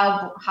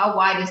 How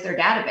wide is their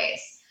database?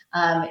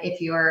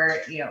 If you're,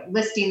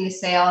 listing the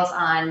sales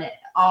on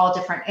all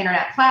different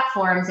internet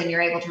platforms and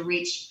you're able to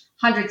reach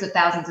hundreds of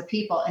thousands of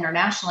people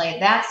internationally,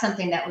 that's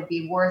something that would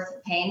be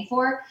worth paying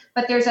for.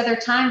 But there's other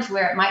times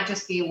where it might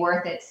just be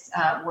worth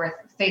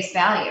face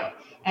value.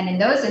 And in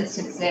those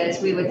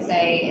instances, we would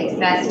say it's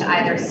best to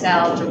either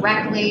sell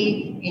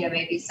directly,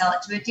 maybe sell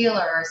it to a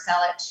dealer, or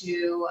sell it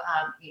to,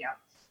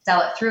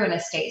 sell it through an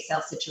estate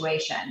sale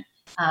situation.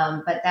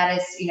 But that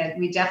is,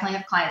 we definitely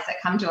have clients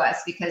that come to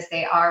us because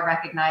they are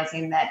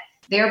recognizing that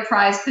their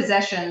prized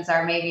possessions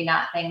are maybe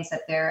not things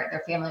that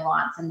their family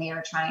wants, and they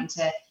are trying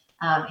to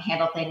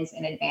handle things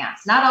in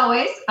advance. Not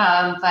always,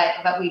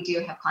 but we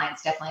do have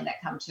clients definitely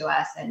that come to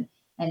us and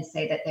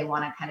say that they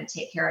want to kind of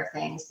take care of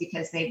things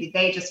because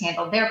they just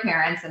handled their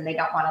parents and they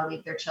don't want to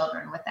leave their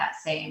children with that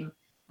same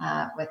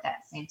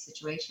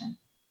situation.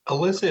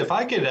 Alyssa, if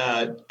I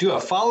could do a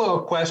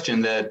follow-up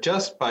question that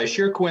just by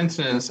sheer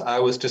coincidence, I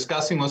was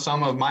discussing with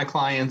some of my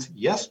clients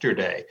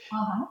yesterday.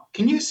 Uh-huh.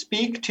 Can you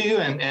speak to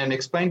and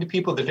explain to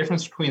people the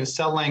difference between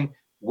selling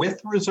with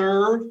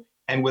reserve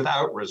and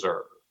without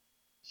reserve?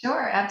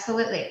 Sure,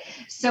 absolutely.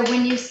 So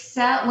when you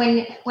sell,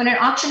 when an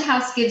auction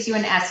house gives you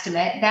an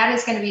estimate, that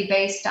is going to be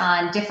based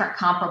on different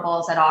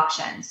comparables at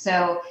auction.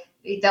 So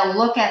they'll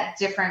look at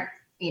different,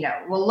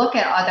 we'll look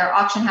at other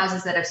auction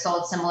houses that have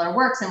sold similar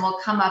works, and we'll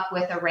come up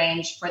with a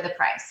range for the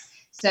price.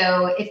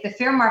 So if the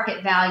fair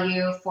market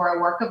value for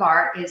a work of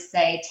art is,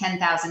 say,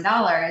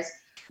 $10,000,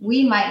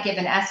 we might give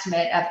an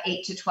estimate of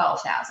 $8,000 to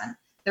 $12,000.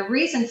 The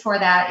reason for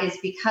that is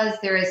because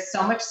there is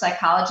so much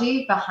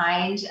psychology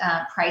behind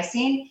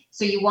pricing.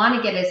 So you want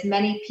to get as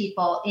many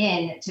people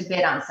in to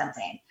bid on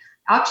something.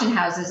 Auction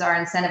houses are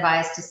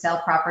incentivized to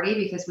sell property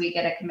because we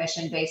get a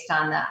commission based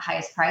on the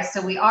highest price. So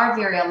we are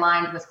very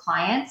aligned with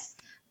clients.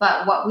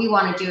 But what we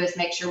want to do is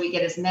make sure we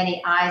get as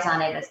many eyes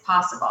on it as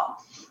possible.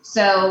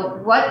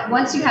 So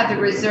once you have the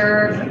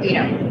reserve,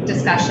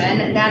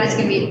 discussion, that is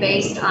going to be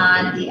based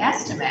on the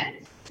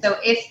estimate. So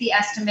if the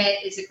estimate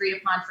is agreed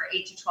upon for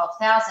 $8,000 to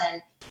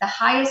 $12,000, the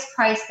highest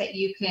price that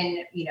you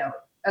can,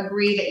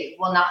 agree that it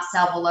will not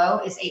sell below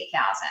is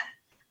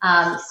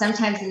 $8,000.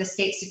 Sometimes in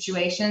estate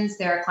situations,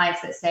 there are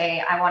clients that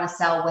say, I want to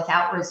sell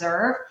without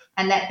reserve.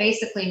 And that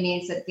basically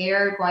means that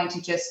they're going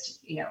to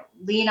just,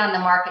 lean on the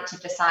market to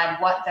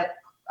decide what the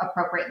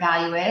appropriate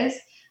value is.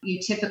 You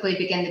typically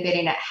begin the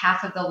bidding at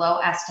half of the low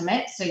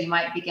estimate. So you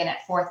might begin at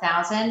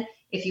 $4,000.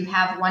 If you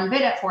have one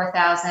bid at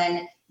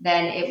 $4,000,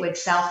 then it would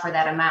sell for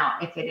that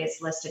amount if it is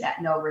listed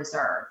at no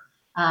reserve.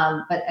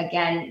 But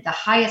again, the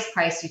highest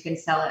price you can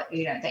sell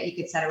it, that you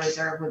could set a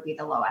reserve would be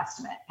the low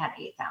estimate at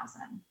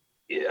 8,000.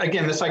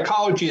 Again, the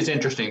psychology is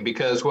interesting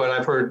because what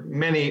I've heard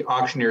many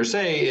auctioneers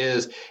say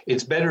is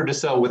it's better to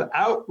sell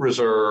without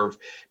reserve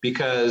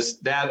because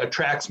that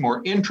attracts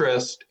more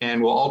interest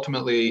and will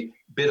ultimately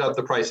bid up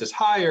the prices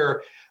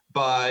higher.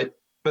 But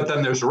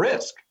then there's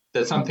risk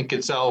that something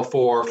could sell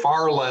for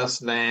far less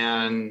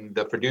than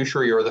the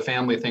fiduciary or the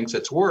family thinks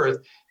it's worth.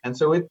 And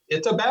so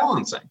it's a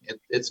balancing.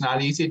 It's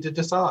not easy to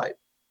decide.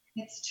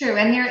 It's true.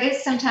 And there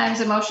is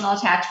sometimes emotional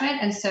attachment.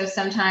 And so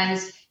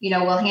sometimes,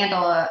 we'll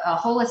handle a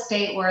whole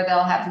estate where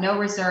they'll have no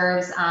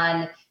reserves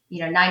on,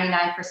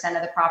 99%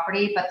 of the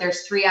property, but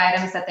there's 3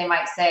 items that they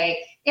might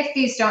say, if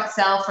these don't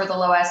sell for the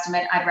low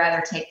estimate, I'd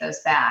rather take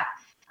those back.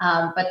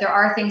 But there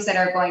are things that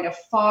are going to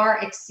far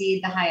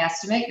exceed the high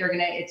estimate.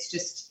 It's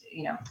just,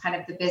 kind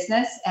of the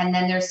business. And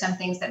then there's some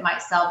things that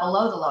might sell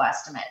below the low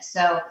estimate.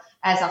 So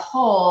as a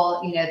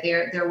whole,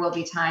 there will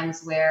be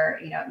times where,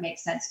 it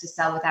makes sense to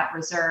sell without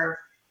reserve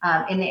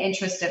in the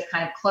interest of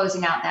kind of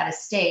closing out that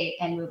estate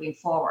and moving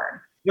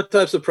forward. What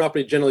types of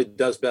property generally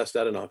does best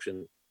at an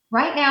auction?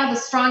 Right now, the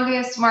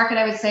strongest market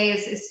I would say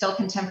is still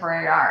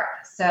contemporary art.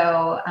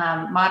 So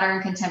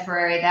modern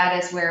contemporary,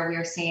 that is where we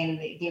are seeing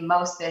the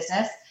most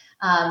business.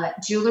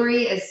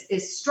 Jewelry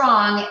is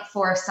strong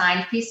for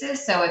signed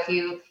pieces. So if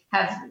you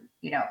have,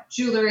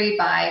 jewelry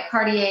by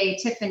Cartier,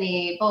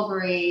 Tiffany,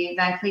 Bulgari,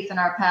 Van Cleef &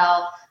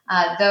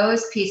 Arpels,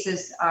 those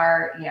pieces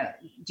are,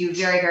 do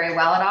very, very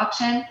well at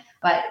auction.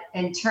 But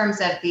in terms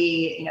of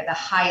the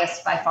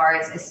highest by far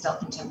is still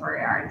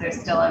contemporary art. There's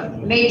still a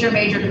major,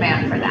 major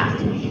demand for that.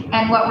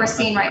 And what we're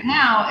seeing right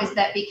now is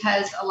that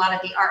because a lot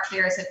of the art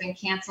fairs have been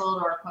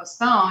canceled or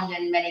postponed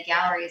and many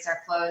galleries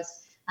are closed,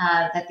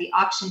 that the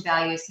auction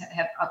values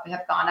have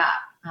gone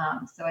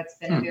up. So it's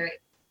been a very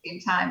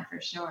interesting time for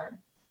sure.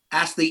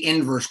 Ask the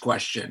inverse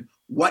question.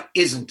 What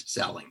isn't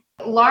selling?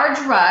 Large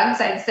rugs,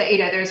 I'd say,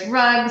 there's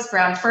rugs,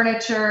 brown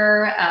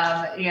furniture,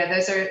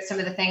 those are some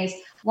of the things.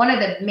 One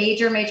of the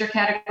major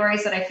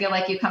categories that I feel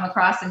like you come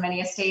across in many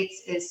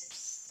estates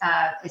is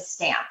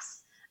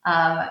stamps.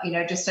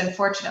 Just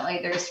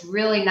unfortunately, there's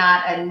really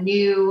not a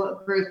new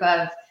group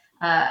of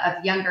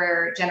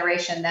younger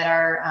generation that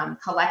are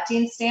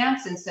collecting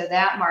stamps. And so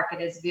that market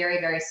is very,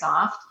 very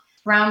soft.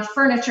 Brown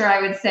furniture, I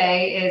would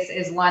say,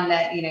 is one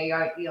that,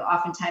 you'll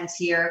oftentimes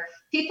hear.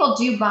 People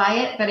do buy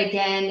it, but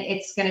again,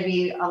 it's going to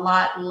be a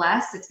lot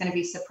less. It's going to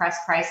be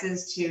suppressed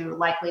prices to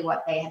likely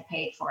what they had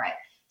paid for it.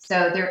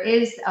 So there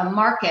is a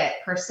market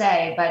per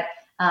se, but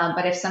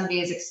if somebody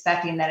is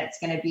expecting that it's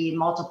going to be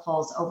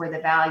multiples over the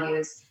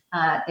values,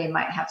 they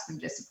might have some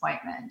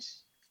disappointment.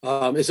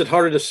 Is it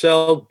harder to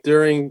sell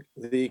during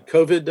the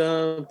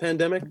COVID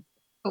pandemic?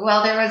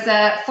 Well, there was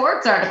a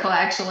Forbes article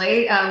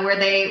actually where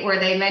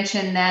they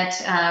mentioned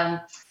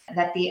that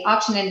the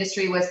auction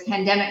industry was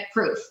pandemic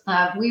proof.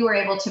 We were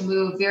able to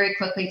move very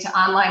quickly to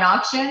online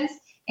auctions.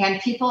 And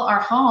people are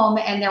home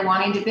and they're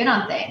wanting to bid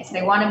on things.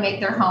 They want to make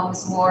their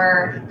homes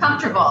more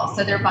comfortable.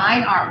 So they're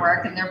buying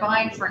artwork and they're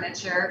buying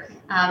furniture.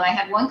 I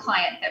had one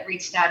client that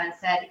reached out and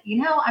said,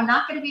 I'm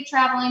not going to be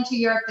traveling to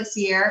Europe this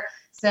year.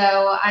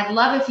 So I'd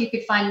love if you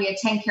could find me a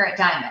 10-carat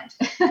diamond.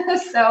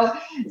 So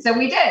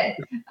we did.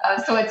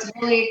 So it's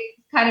really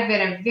kind of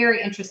been a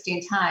very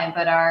interesting time.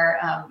 But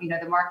our,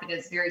 the market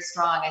is very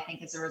strong, I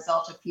think, as a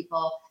result of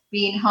people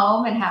being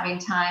home and having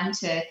time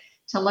to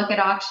look at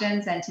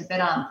auctions and to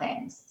bid on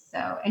things.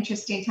 So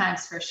interesting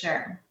times for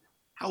sure.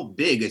 How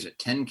big is a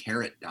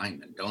 10-carat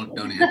diamond? Don't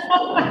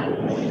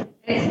answer.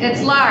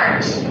 It's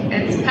large.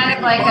 It's kind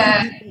of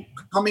like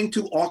coming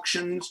to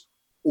auctions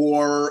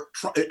or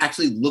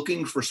actually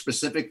looking for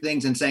specific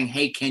things and saying,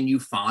 hey, can you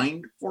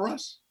find for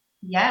us?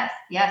 Yes.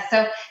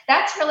 So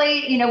that's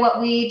really, what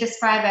we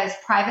describe as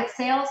private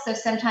sales. So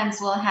sometimes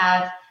we'll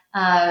have,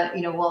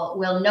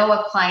 we'll know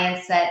of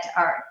clients that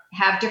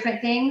have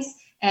different things.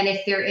 And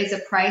if there is a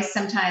price,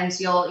 sometimes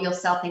you'll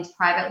sell things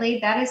privately.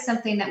 That is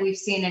something that we've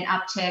seen an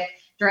uptick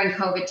during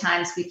COVID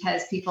times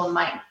because people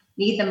might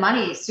need the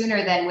money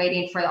sooner than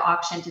waiting for the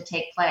auction to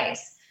take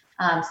place.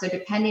 So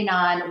depending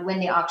on when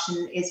the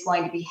auction is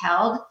going to be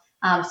held,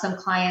 some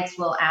clients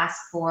will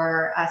ask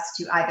for us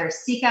to either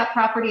seek out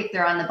property if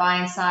they're on the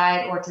buying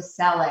side or to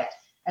sell it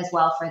as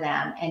well for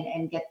them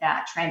and get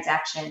that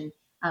transaction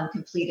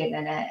completed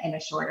in a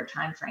shorter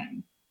time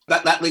frame.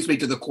 That leads me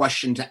to the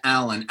question to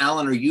Alan.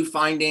 Alan, are you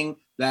finding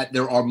that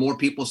there are more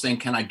people saying,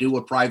 can I do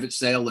a private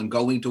sale, and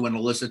going to an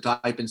Alyssa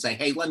type and say,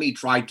 hey, let me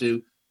try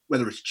to,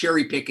 whether it's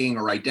cherry picking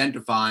or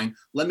identifying,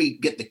 let me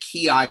get the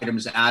key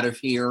items out of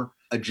here,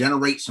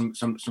 generate some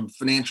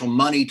financial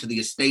money to the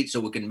estate so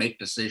we can make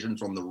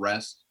decisions on the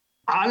rest?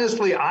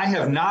 Honestly, I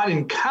have not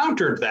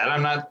encountered that.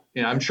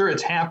 I'm sure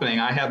it's happening.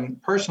 I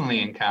haven't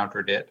personally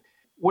encountered it.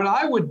 What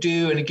I would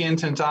do, and again,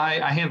 since I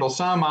handle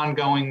some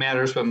ongoing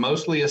matters, but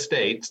mostly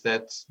estates,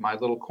 that's my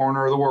little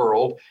corner of the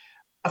world,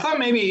 I thought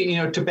maybe,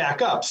 to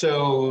back up.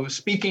 So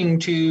speaking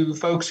to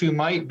folks who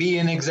might be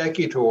an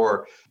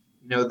executor,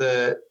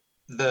 the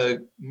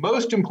the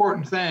most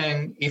important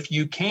thing, if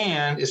you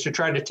can, is to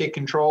try to take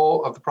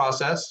control of the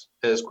process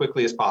as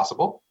quickly as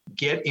possible.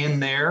 Get in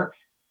there,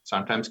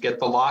 sometimes get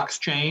the locks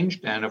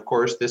changed. And of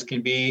course, this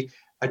can be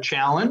a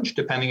challenge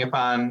depending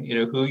upon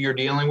who you're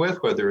dealing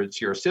with, whether it's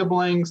your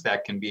siblings,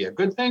 that can be a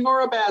good thing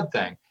or a bad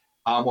thing,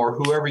 or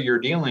whoever you're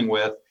dealing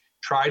with.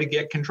 Try to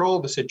get control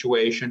of the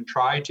situation.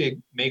 Try to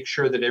make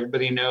sure that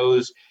everybody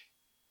knows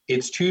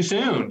it's too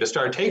soon to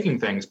start taking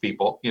things,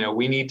 people.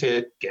 We need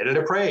to get it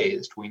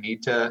appraised. We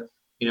need to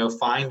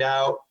find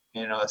out,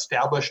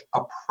 establish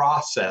a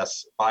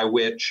process by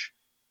which,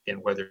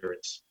 and whether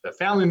it's the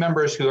family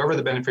members, whoever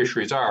the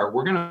beneficiaries are,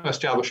 we're going to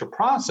establish a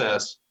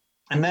process.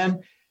 And then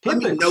let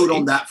me note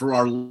on that for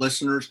our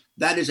listeners,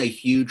 that is a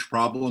huge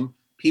problem.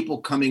 People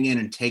coming in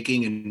and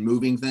taking and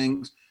moving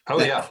things. Oh,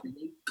 yeah.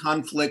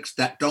 Conflicts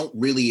that don't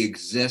really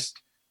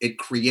exist. It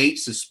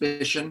creates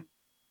suspicion.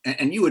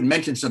 And you had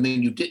mentioned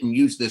something, you didn't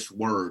use this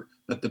word,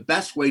 but the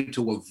best way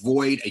to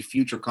avoid a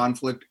future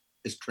conflict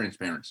is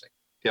transparency.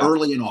 Yep.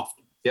 Early and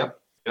often. Yep.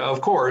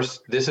 Of course,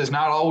 this is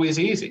not always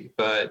easy,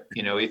 but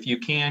if you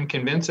can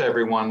convince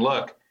everyone,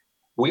 look,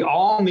 we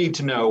all need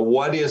to know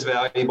what is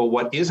valuable,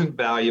 what isn't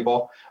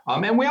valuable.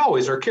 And we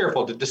always are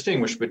careful to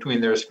distinguish between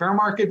there's fair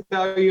market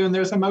value and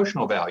there's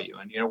emotional value.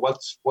 And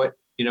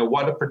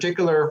what a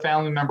particular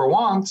family member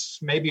wants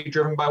may be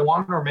driven by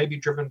one or may be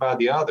driven by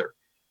the other.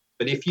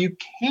 But if you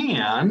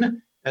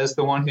can, as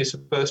the one who's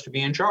supposed to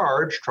be in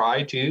charge,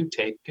 try to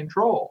take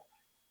control,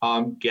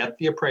 get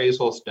the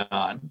appraisals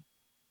done.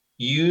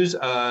 Use,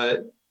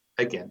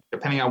 again,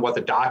 depending on what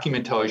the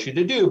document tells you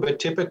to do, but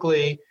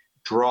typically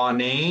draw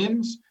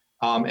names.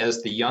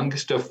 As the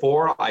youngest of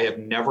four, I have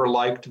never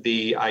liked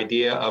the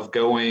idea of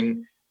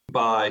going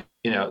by,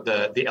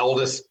 the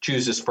eldest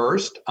chooses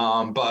first.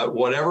 But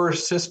whatever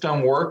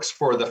system works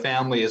for the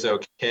family is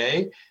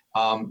okay.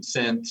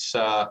 Since,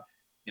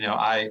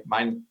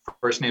 my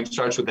first name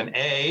starts with an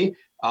A,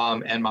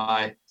 and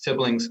my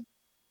siblings'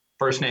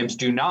 first names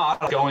do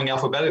not. Going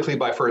alphabetically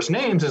by first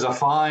names is a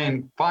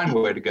fine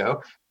way to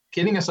go.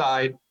 Kidding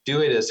aside,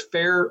 do it as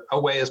fair a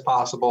way as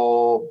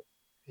possible.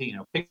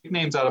 Pick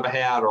names out of a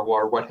hat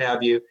or what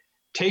have you.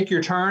 Take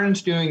your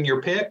turns doing your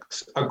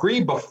picks.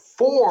 Agree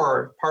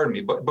before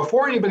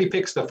anybody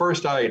picks the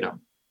first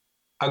item.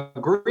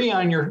 Agree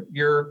on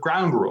your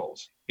ground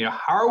rules.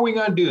 How are we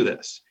going to do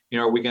this?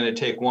 Are we going to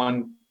take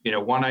one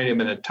item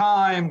at a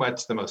time?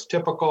 What's the most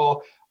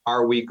typical?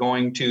 Are we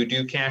going to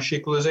do cash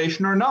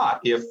equalization or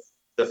not? If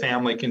the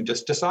family can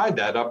just decide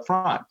that up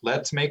front.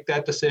 Let's make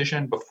that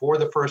decision before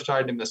the first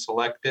item is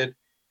selected.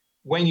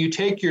 When you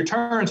take your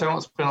turns, I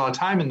don't spend a lot of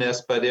time in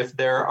this, but if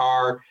there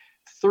are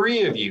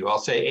three of you, I'll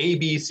say A,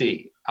 B,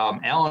 C,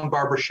 Alan,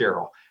 Barbara,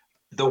 Cheryl,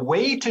 the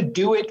way to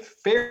do it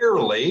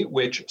fairly,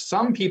 which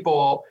some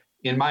people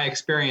in my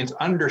experience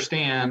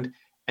understand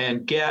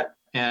and get,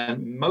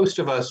 and most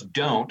of us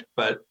don't,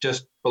 but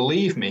just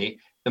believe me,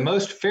 the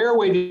most fair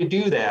way to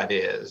do that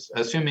is,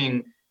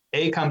 assuming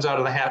A comes out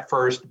of the hat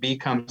first, B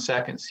comes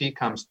second, C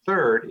comes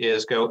third,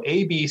 is go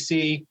A, B,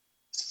 C,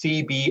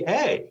 C, B,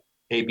 A,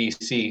 A, B,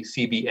 C,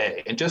 C, B,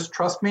 A. And just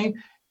trust me,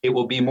 it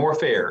will be more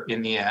fair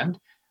in the end.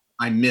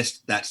 I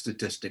missed that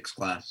statistics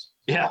class.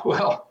 Yeah,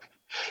 well,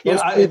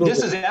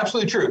 this is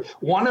absolutely true.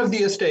 One of the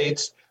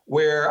estates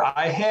where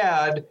I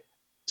had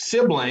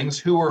siblings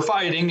who were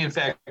fighting, in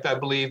fact, I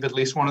believe at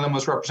least one of them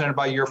was represented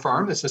by your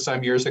firm, this is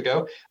some years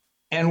ago,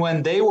 and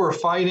when they were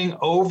fighting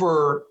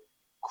over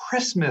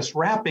Christmas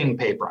wrapping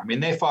paper, I mean,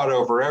 they fought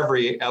over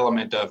every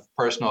element of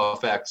personal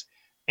effects.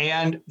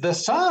 And the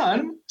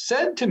son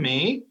said to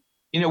me,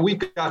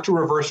 we've got to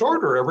reverse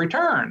order every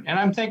turn. And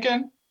I'm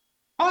thinking,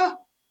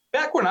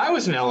 back when I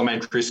was in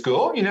elementary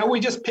school, we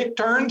just pick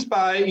turns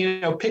by,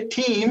 pick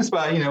teams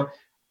by,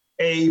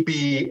 A,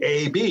 B,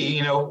 A,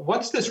 B,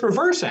 what's this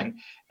reversing?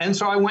 And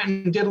so I went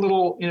and did a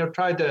little,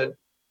 tried to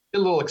do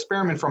a little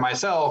experiment for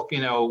myself,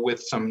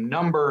 with some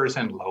numbers,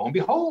 and lo and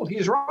behold,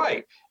 he's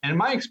right. And in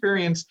my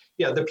experience,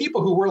 the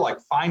people who were like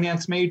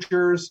finance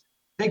majors,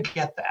 they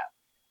get that.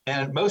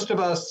 And most of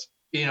us,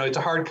 it's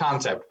a hard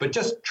concept, but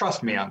just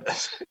trust me on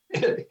this.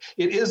 It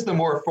is the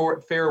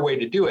more fair way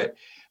to do it.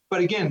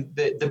 But again,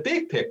 the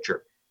big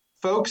picture,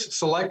 folks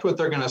select what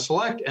they're going to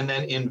select, and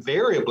then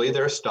invariably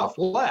there's stuff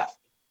left.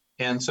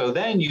 And so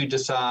then you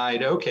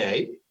decide,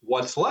 okay,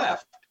 what's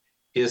left?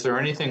 Is there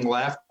anything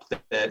left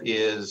that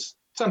is,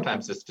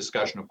 sometimes this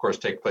discussion, of course,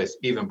 takes place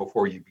even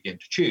before you begin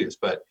to choose,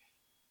 but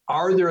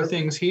are there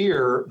things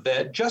here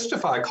that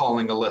justify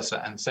calling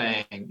Alyssa and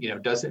saying,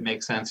 does it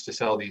make sense to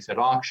sell these at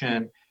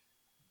auction?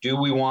 Do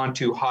we want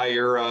to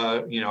hire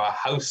a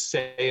house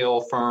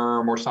sale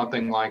firm or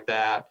something like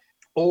that?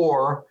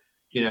 Or,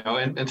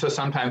 and so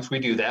sometimes we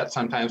do that.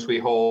 Sometimes we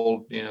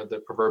hold,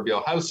 the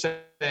proverbial house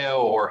sale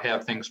or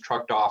have things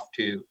trucked off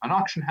to an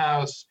auction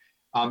house.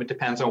 It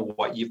depends on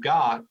what you've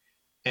got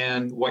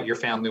and what your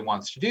family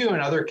wants to do. In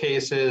other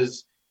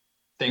cases,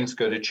 things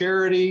go to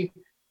charity.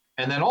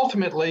 And then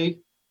ultimately,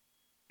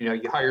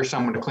 you hire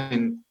someone to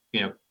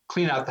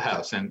clean out the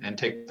house and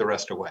take the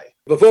rest away.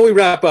 Before we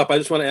wrap up, I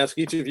just want to ask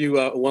each of you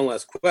one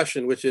last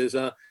question, which is,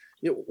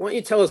 Why don't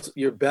you tell us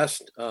your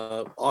best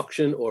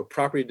auction or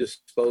property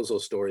disposal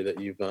story that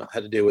you've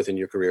had to deal with in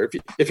your career?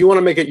 If you want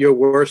to make it your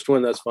worst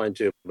one, that's fine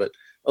too. But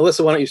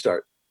Alyssa, why don't you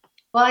start?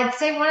 Well, I'd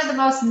say one of the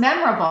most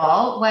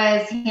memorable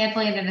was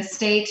handling an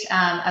estate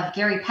of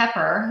Gary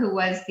Pepper, who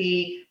was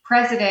the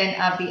president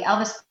of the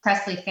Elvis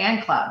Presley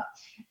fan club.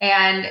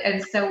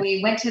 And so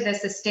we went to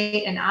this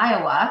estate in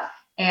Iowa,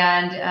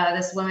 and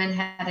this woman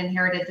had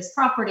inherited this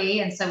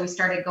property. And so we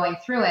started going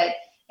through it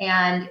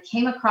and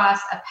came across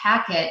a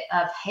packet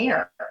of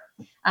hair,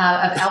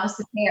 of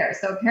Elvis's hair.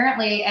 So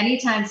apparently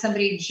anytime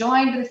somebody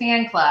joined the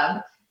fan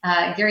club,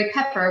 Gary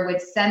Pepper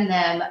would send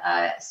them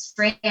a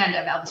strand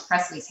of Elvis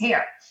Presley's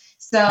hair.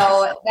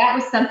 So that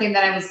was something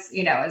that I was,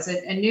 it was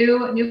a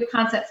new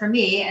concept for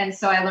me. And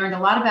so I learned a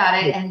lot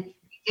about it, and we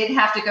did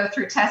have to go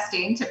through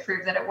testing to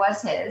prove that it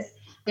was his.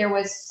 There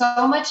was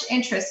so much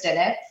interest in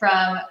it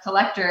from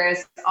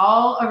collectors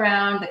all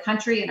around the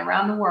country and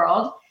around the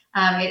world.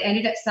 It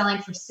ended up selling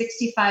for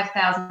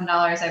 $65,000,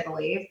 I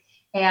believe.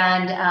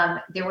 And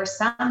there were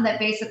some that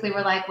basically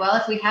were like, well,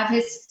 if we have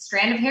his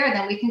strand of hair,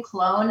 then we can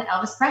clone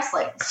Elvis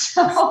Presley.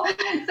 So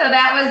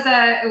that was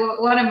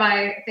one of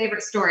my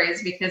favorite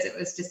stories, because it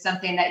was just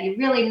something that you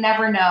really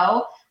never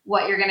know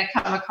what you're going to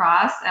come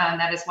across.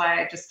 That is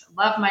why I just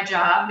love my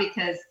job,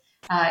 because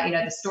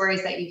the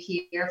stories that you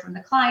hear from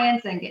the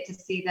clients and get to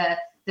see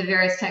the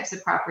various types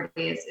of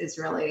properties is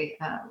really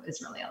a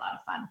lot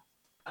of fun.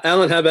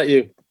 Alan, how about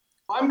you?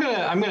 I'm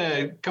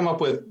gonna come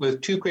up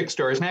with two quick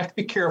stories, and I have to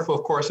be careful,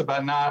 of course,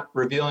 about not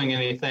revealing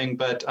anything.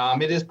 But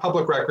it is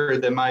public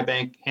record that my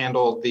bank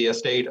handled the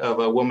estate of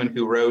a woman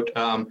who wrote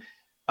a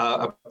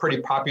pretty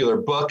popular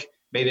book,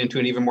 made into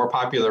an even more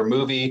popular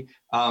movie,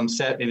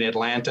 set in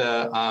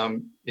Atlanta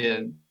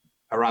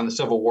around the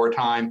Civil War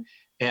time.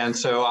 And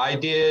so I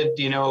did,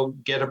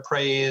 get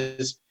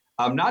appraised,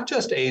 not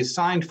just a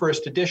signed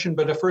first edition,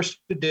 but a first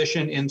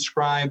edition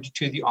inscribed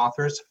to the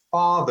author's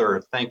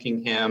father,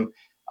 thanking him.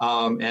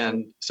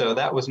 And so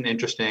that was an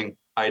interesting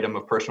item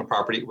of personal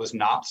property. It was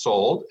not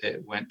sold.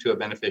 It went to a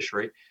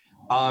beneficiary.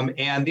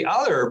 And the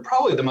other,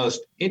 probably the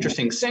most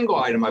interesting single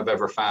item I've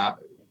ever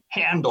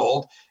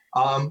handled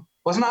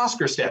was an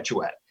Oscar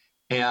statuette.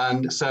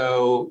 And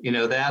so,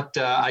 that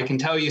I can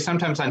tell you,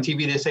 sometimes on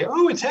TV, they say,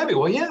 oh, it's heavy.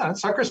 Well, yeah, that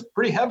sucker's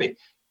pretty heavy.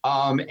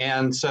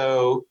 And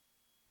so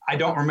I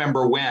don't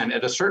remember when.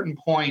 At a certain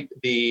point,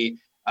 the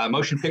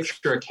Motion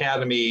Picture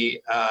Academy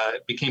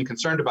became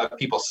concerned about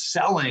people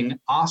selling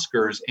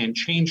Oscars and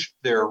changed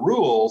their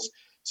rules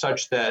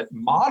such that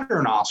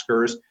modern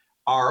Oscars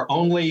are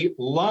only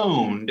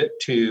loaned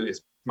to,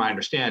 is my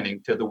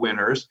understanding, to the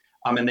winners,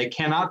 and they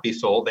cannot be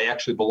sold. They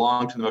actually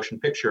belong to the Motion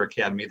Picture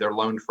Academy. They're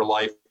loaned for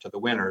life to the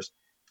winners.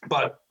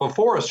 But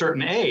before a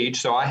certain age,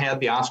 so I had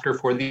the Oscar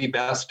for the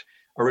best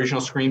original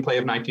screenplay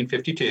of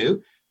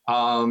 1952.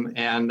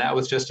 And that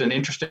was just an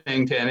interesting,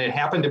 and it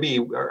happened to be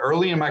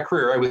early in my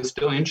career. I was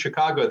still in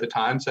Chicago at the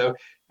time. So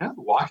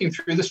walking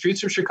through the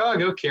streets of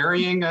Chicago,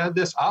 carrying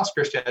this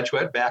Oscar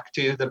statuette back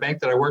to the bank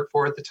that I worked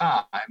for at the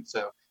time.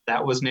 So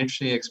that was an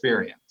interesting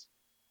experience.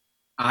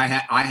 I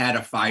had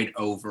a fight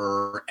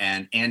over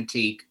an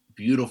antique,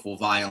 beautiful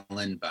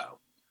violin bow,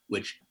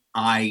 which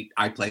I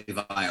play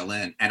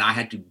violin, and I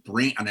had to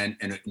bring,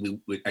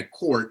 at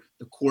court,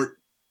 the court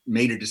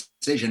made a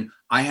decision.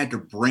 I had to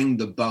bring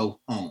the bow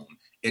home.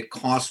 It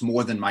cost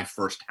more than my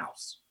first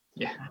house.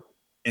 Yeah.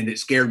 And it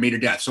scared me to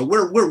death. So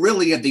we're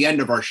really at the end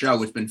of our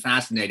show. It's been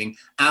fascinating.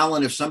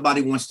 Alan, if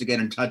somebody wants to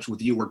get in touch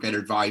with you or get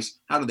advice,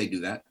 how do they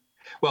do that?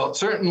 Well,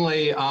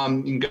 certainly you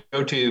can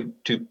go to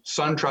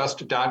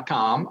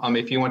suntrust.com.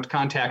 If you want to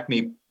contact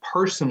me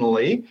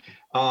personally,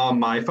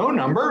 my phone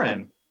number,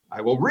 and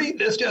I will read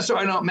this just so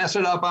I don't mess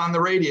it up on the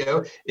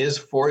radio, is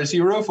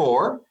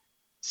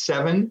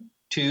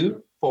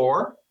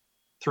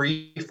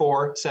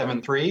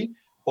 404-724-3473.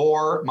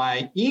 Or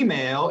my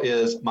email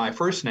is my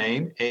first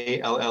name,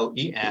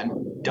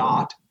 ALLEN,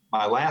 dot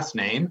my last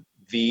name,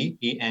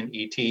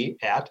 VENET,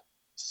 at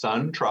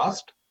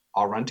suntrust,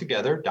 all run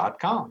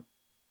together.com.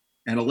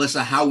 And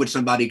Alyssa, how would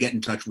somebody get in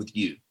touch with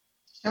you?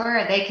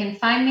 Sure. They can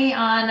find me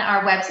on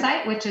our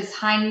website, which is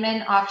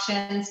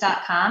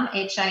HindmanAuctions.com,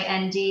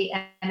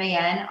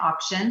 HINDMAN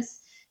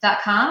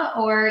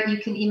auctions.com, or you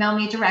can email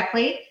me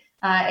directly.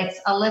 It's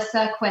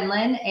Alyssa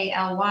Quinlan,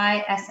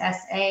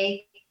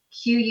 ALYSSA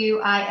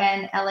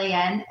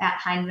QUINLAN at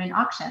Hindman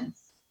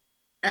Auctions.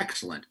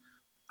 Excellent.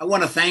 I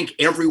want to thank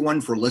everyone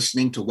for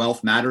listening to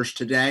Wealth Matters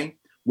today,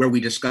 where we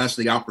discuss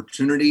the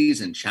opportunities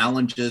and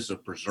challenges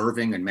of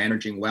preserving and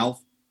managing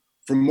wealth.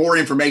 For more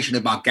information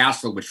about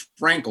Gaslowitz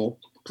Frankel,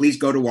 please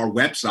go to our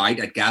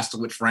website at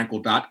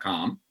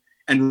gaslowitzfrankel.com.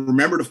 And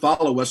remember to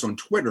follow us on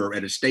Twitter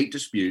at Estate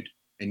Dispute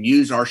and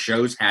use our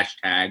show's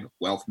hashtag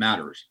Wealth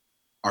Matters.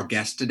 Our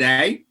guests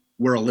today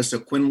were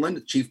Alyssa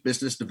Quinlan, Chief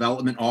Business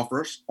Development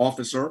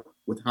Officer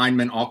with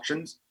Hindman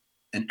Auctions,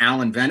 and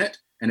Alan Venett,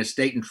 an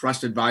Estate and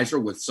Trust Advisor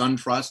with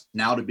SunTrust,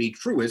 now to be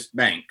Truist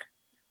Bank.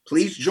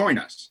 Please join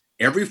us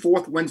every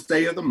fourth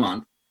Wednesday of the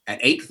month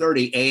at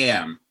 8:30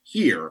 a.m.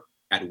 here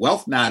at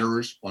Wealth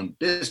Matters on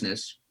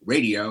Business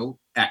Radio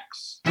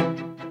X.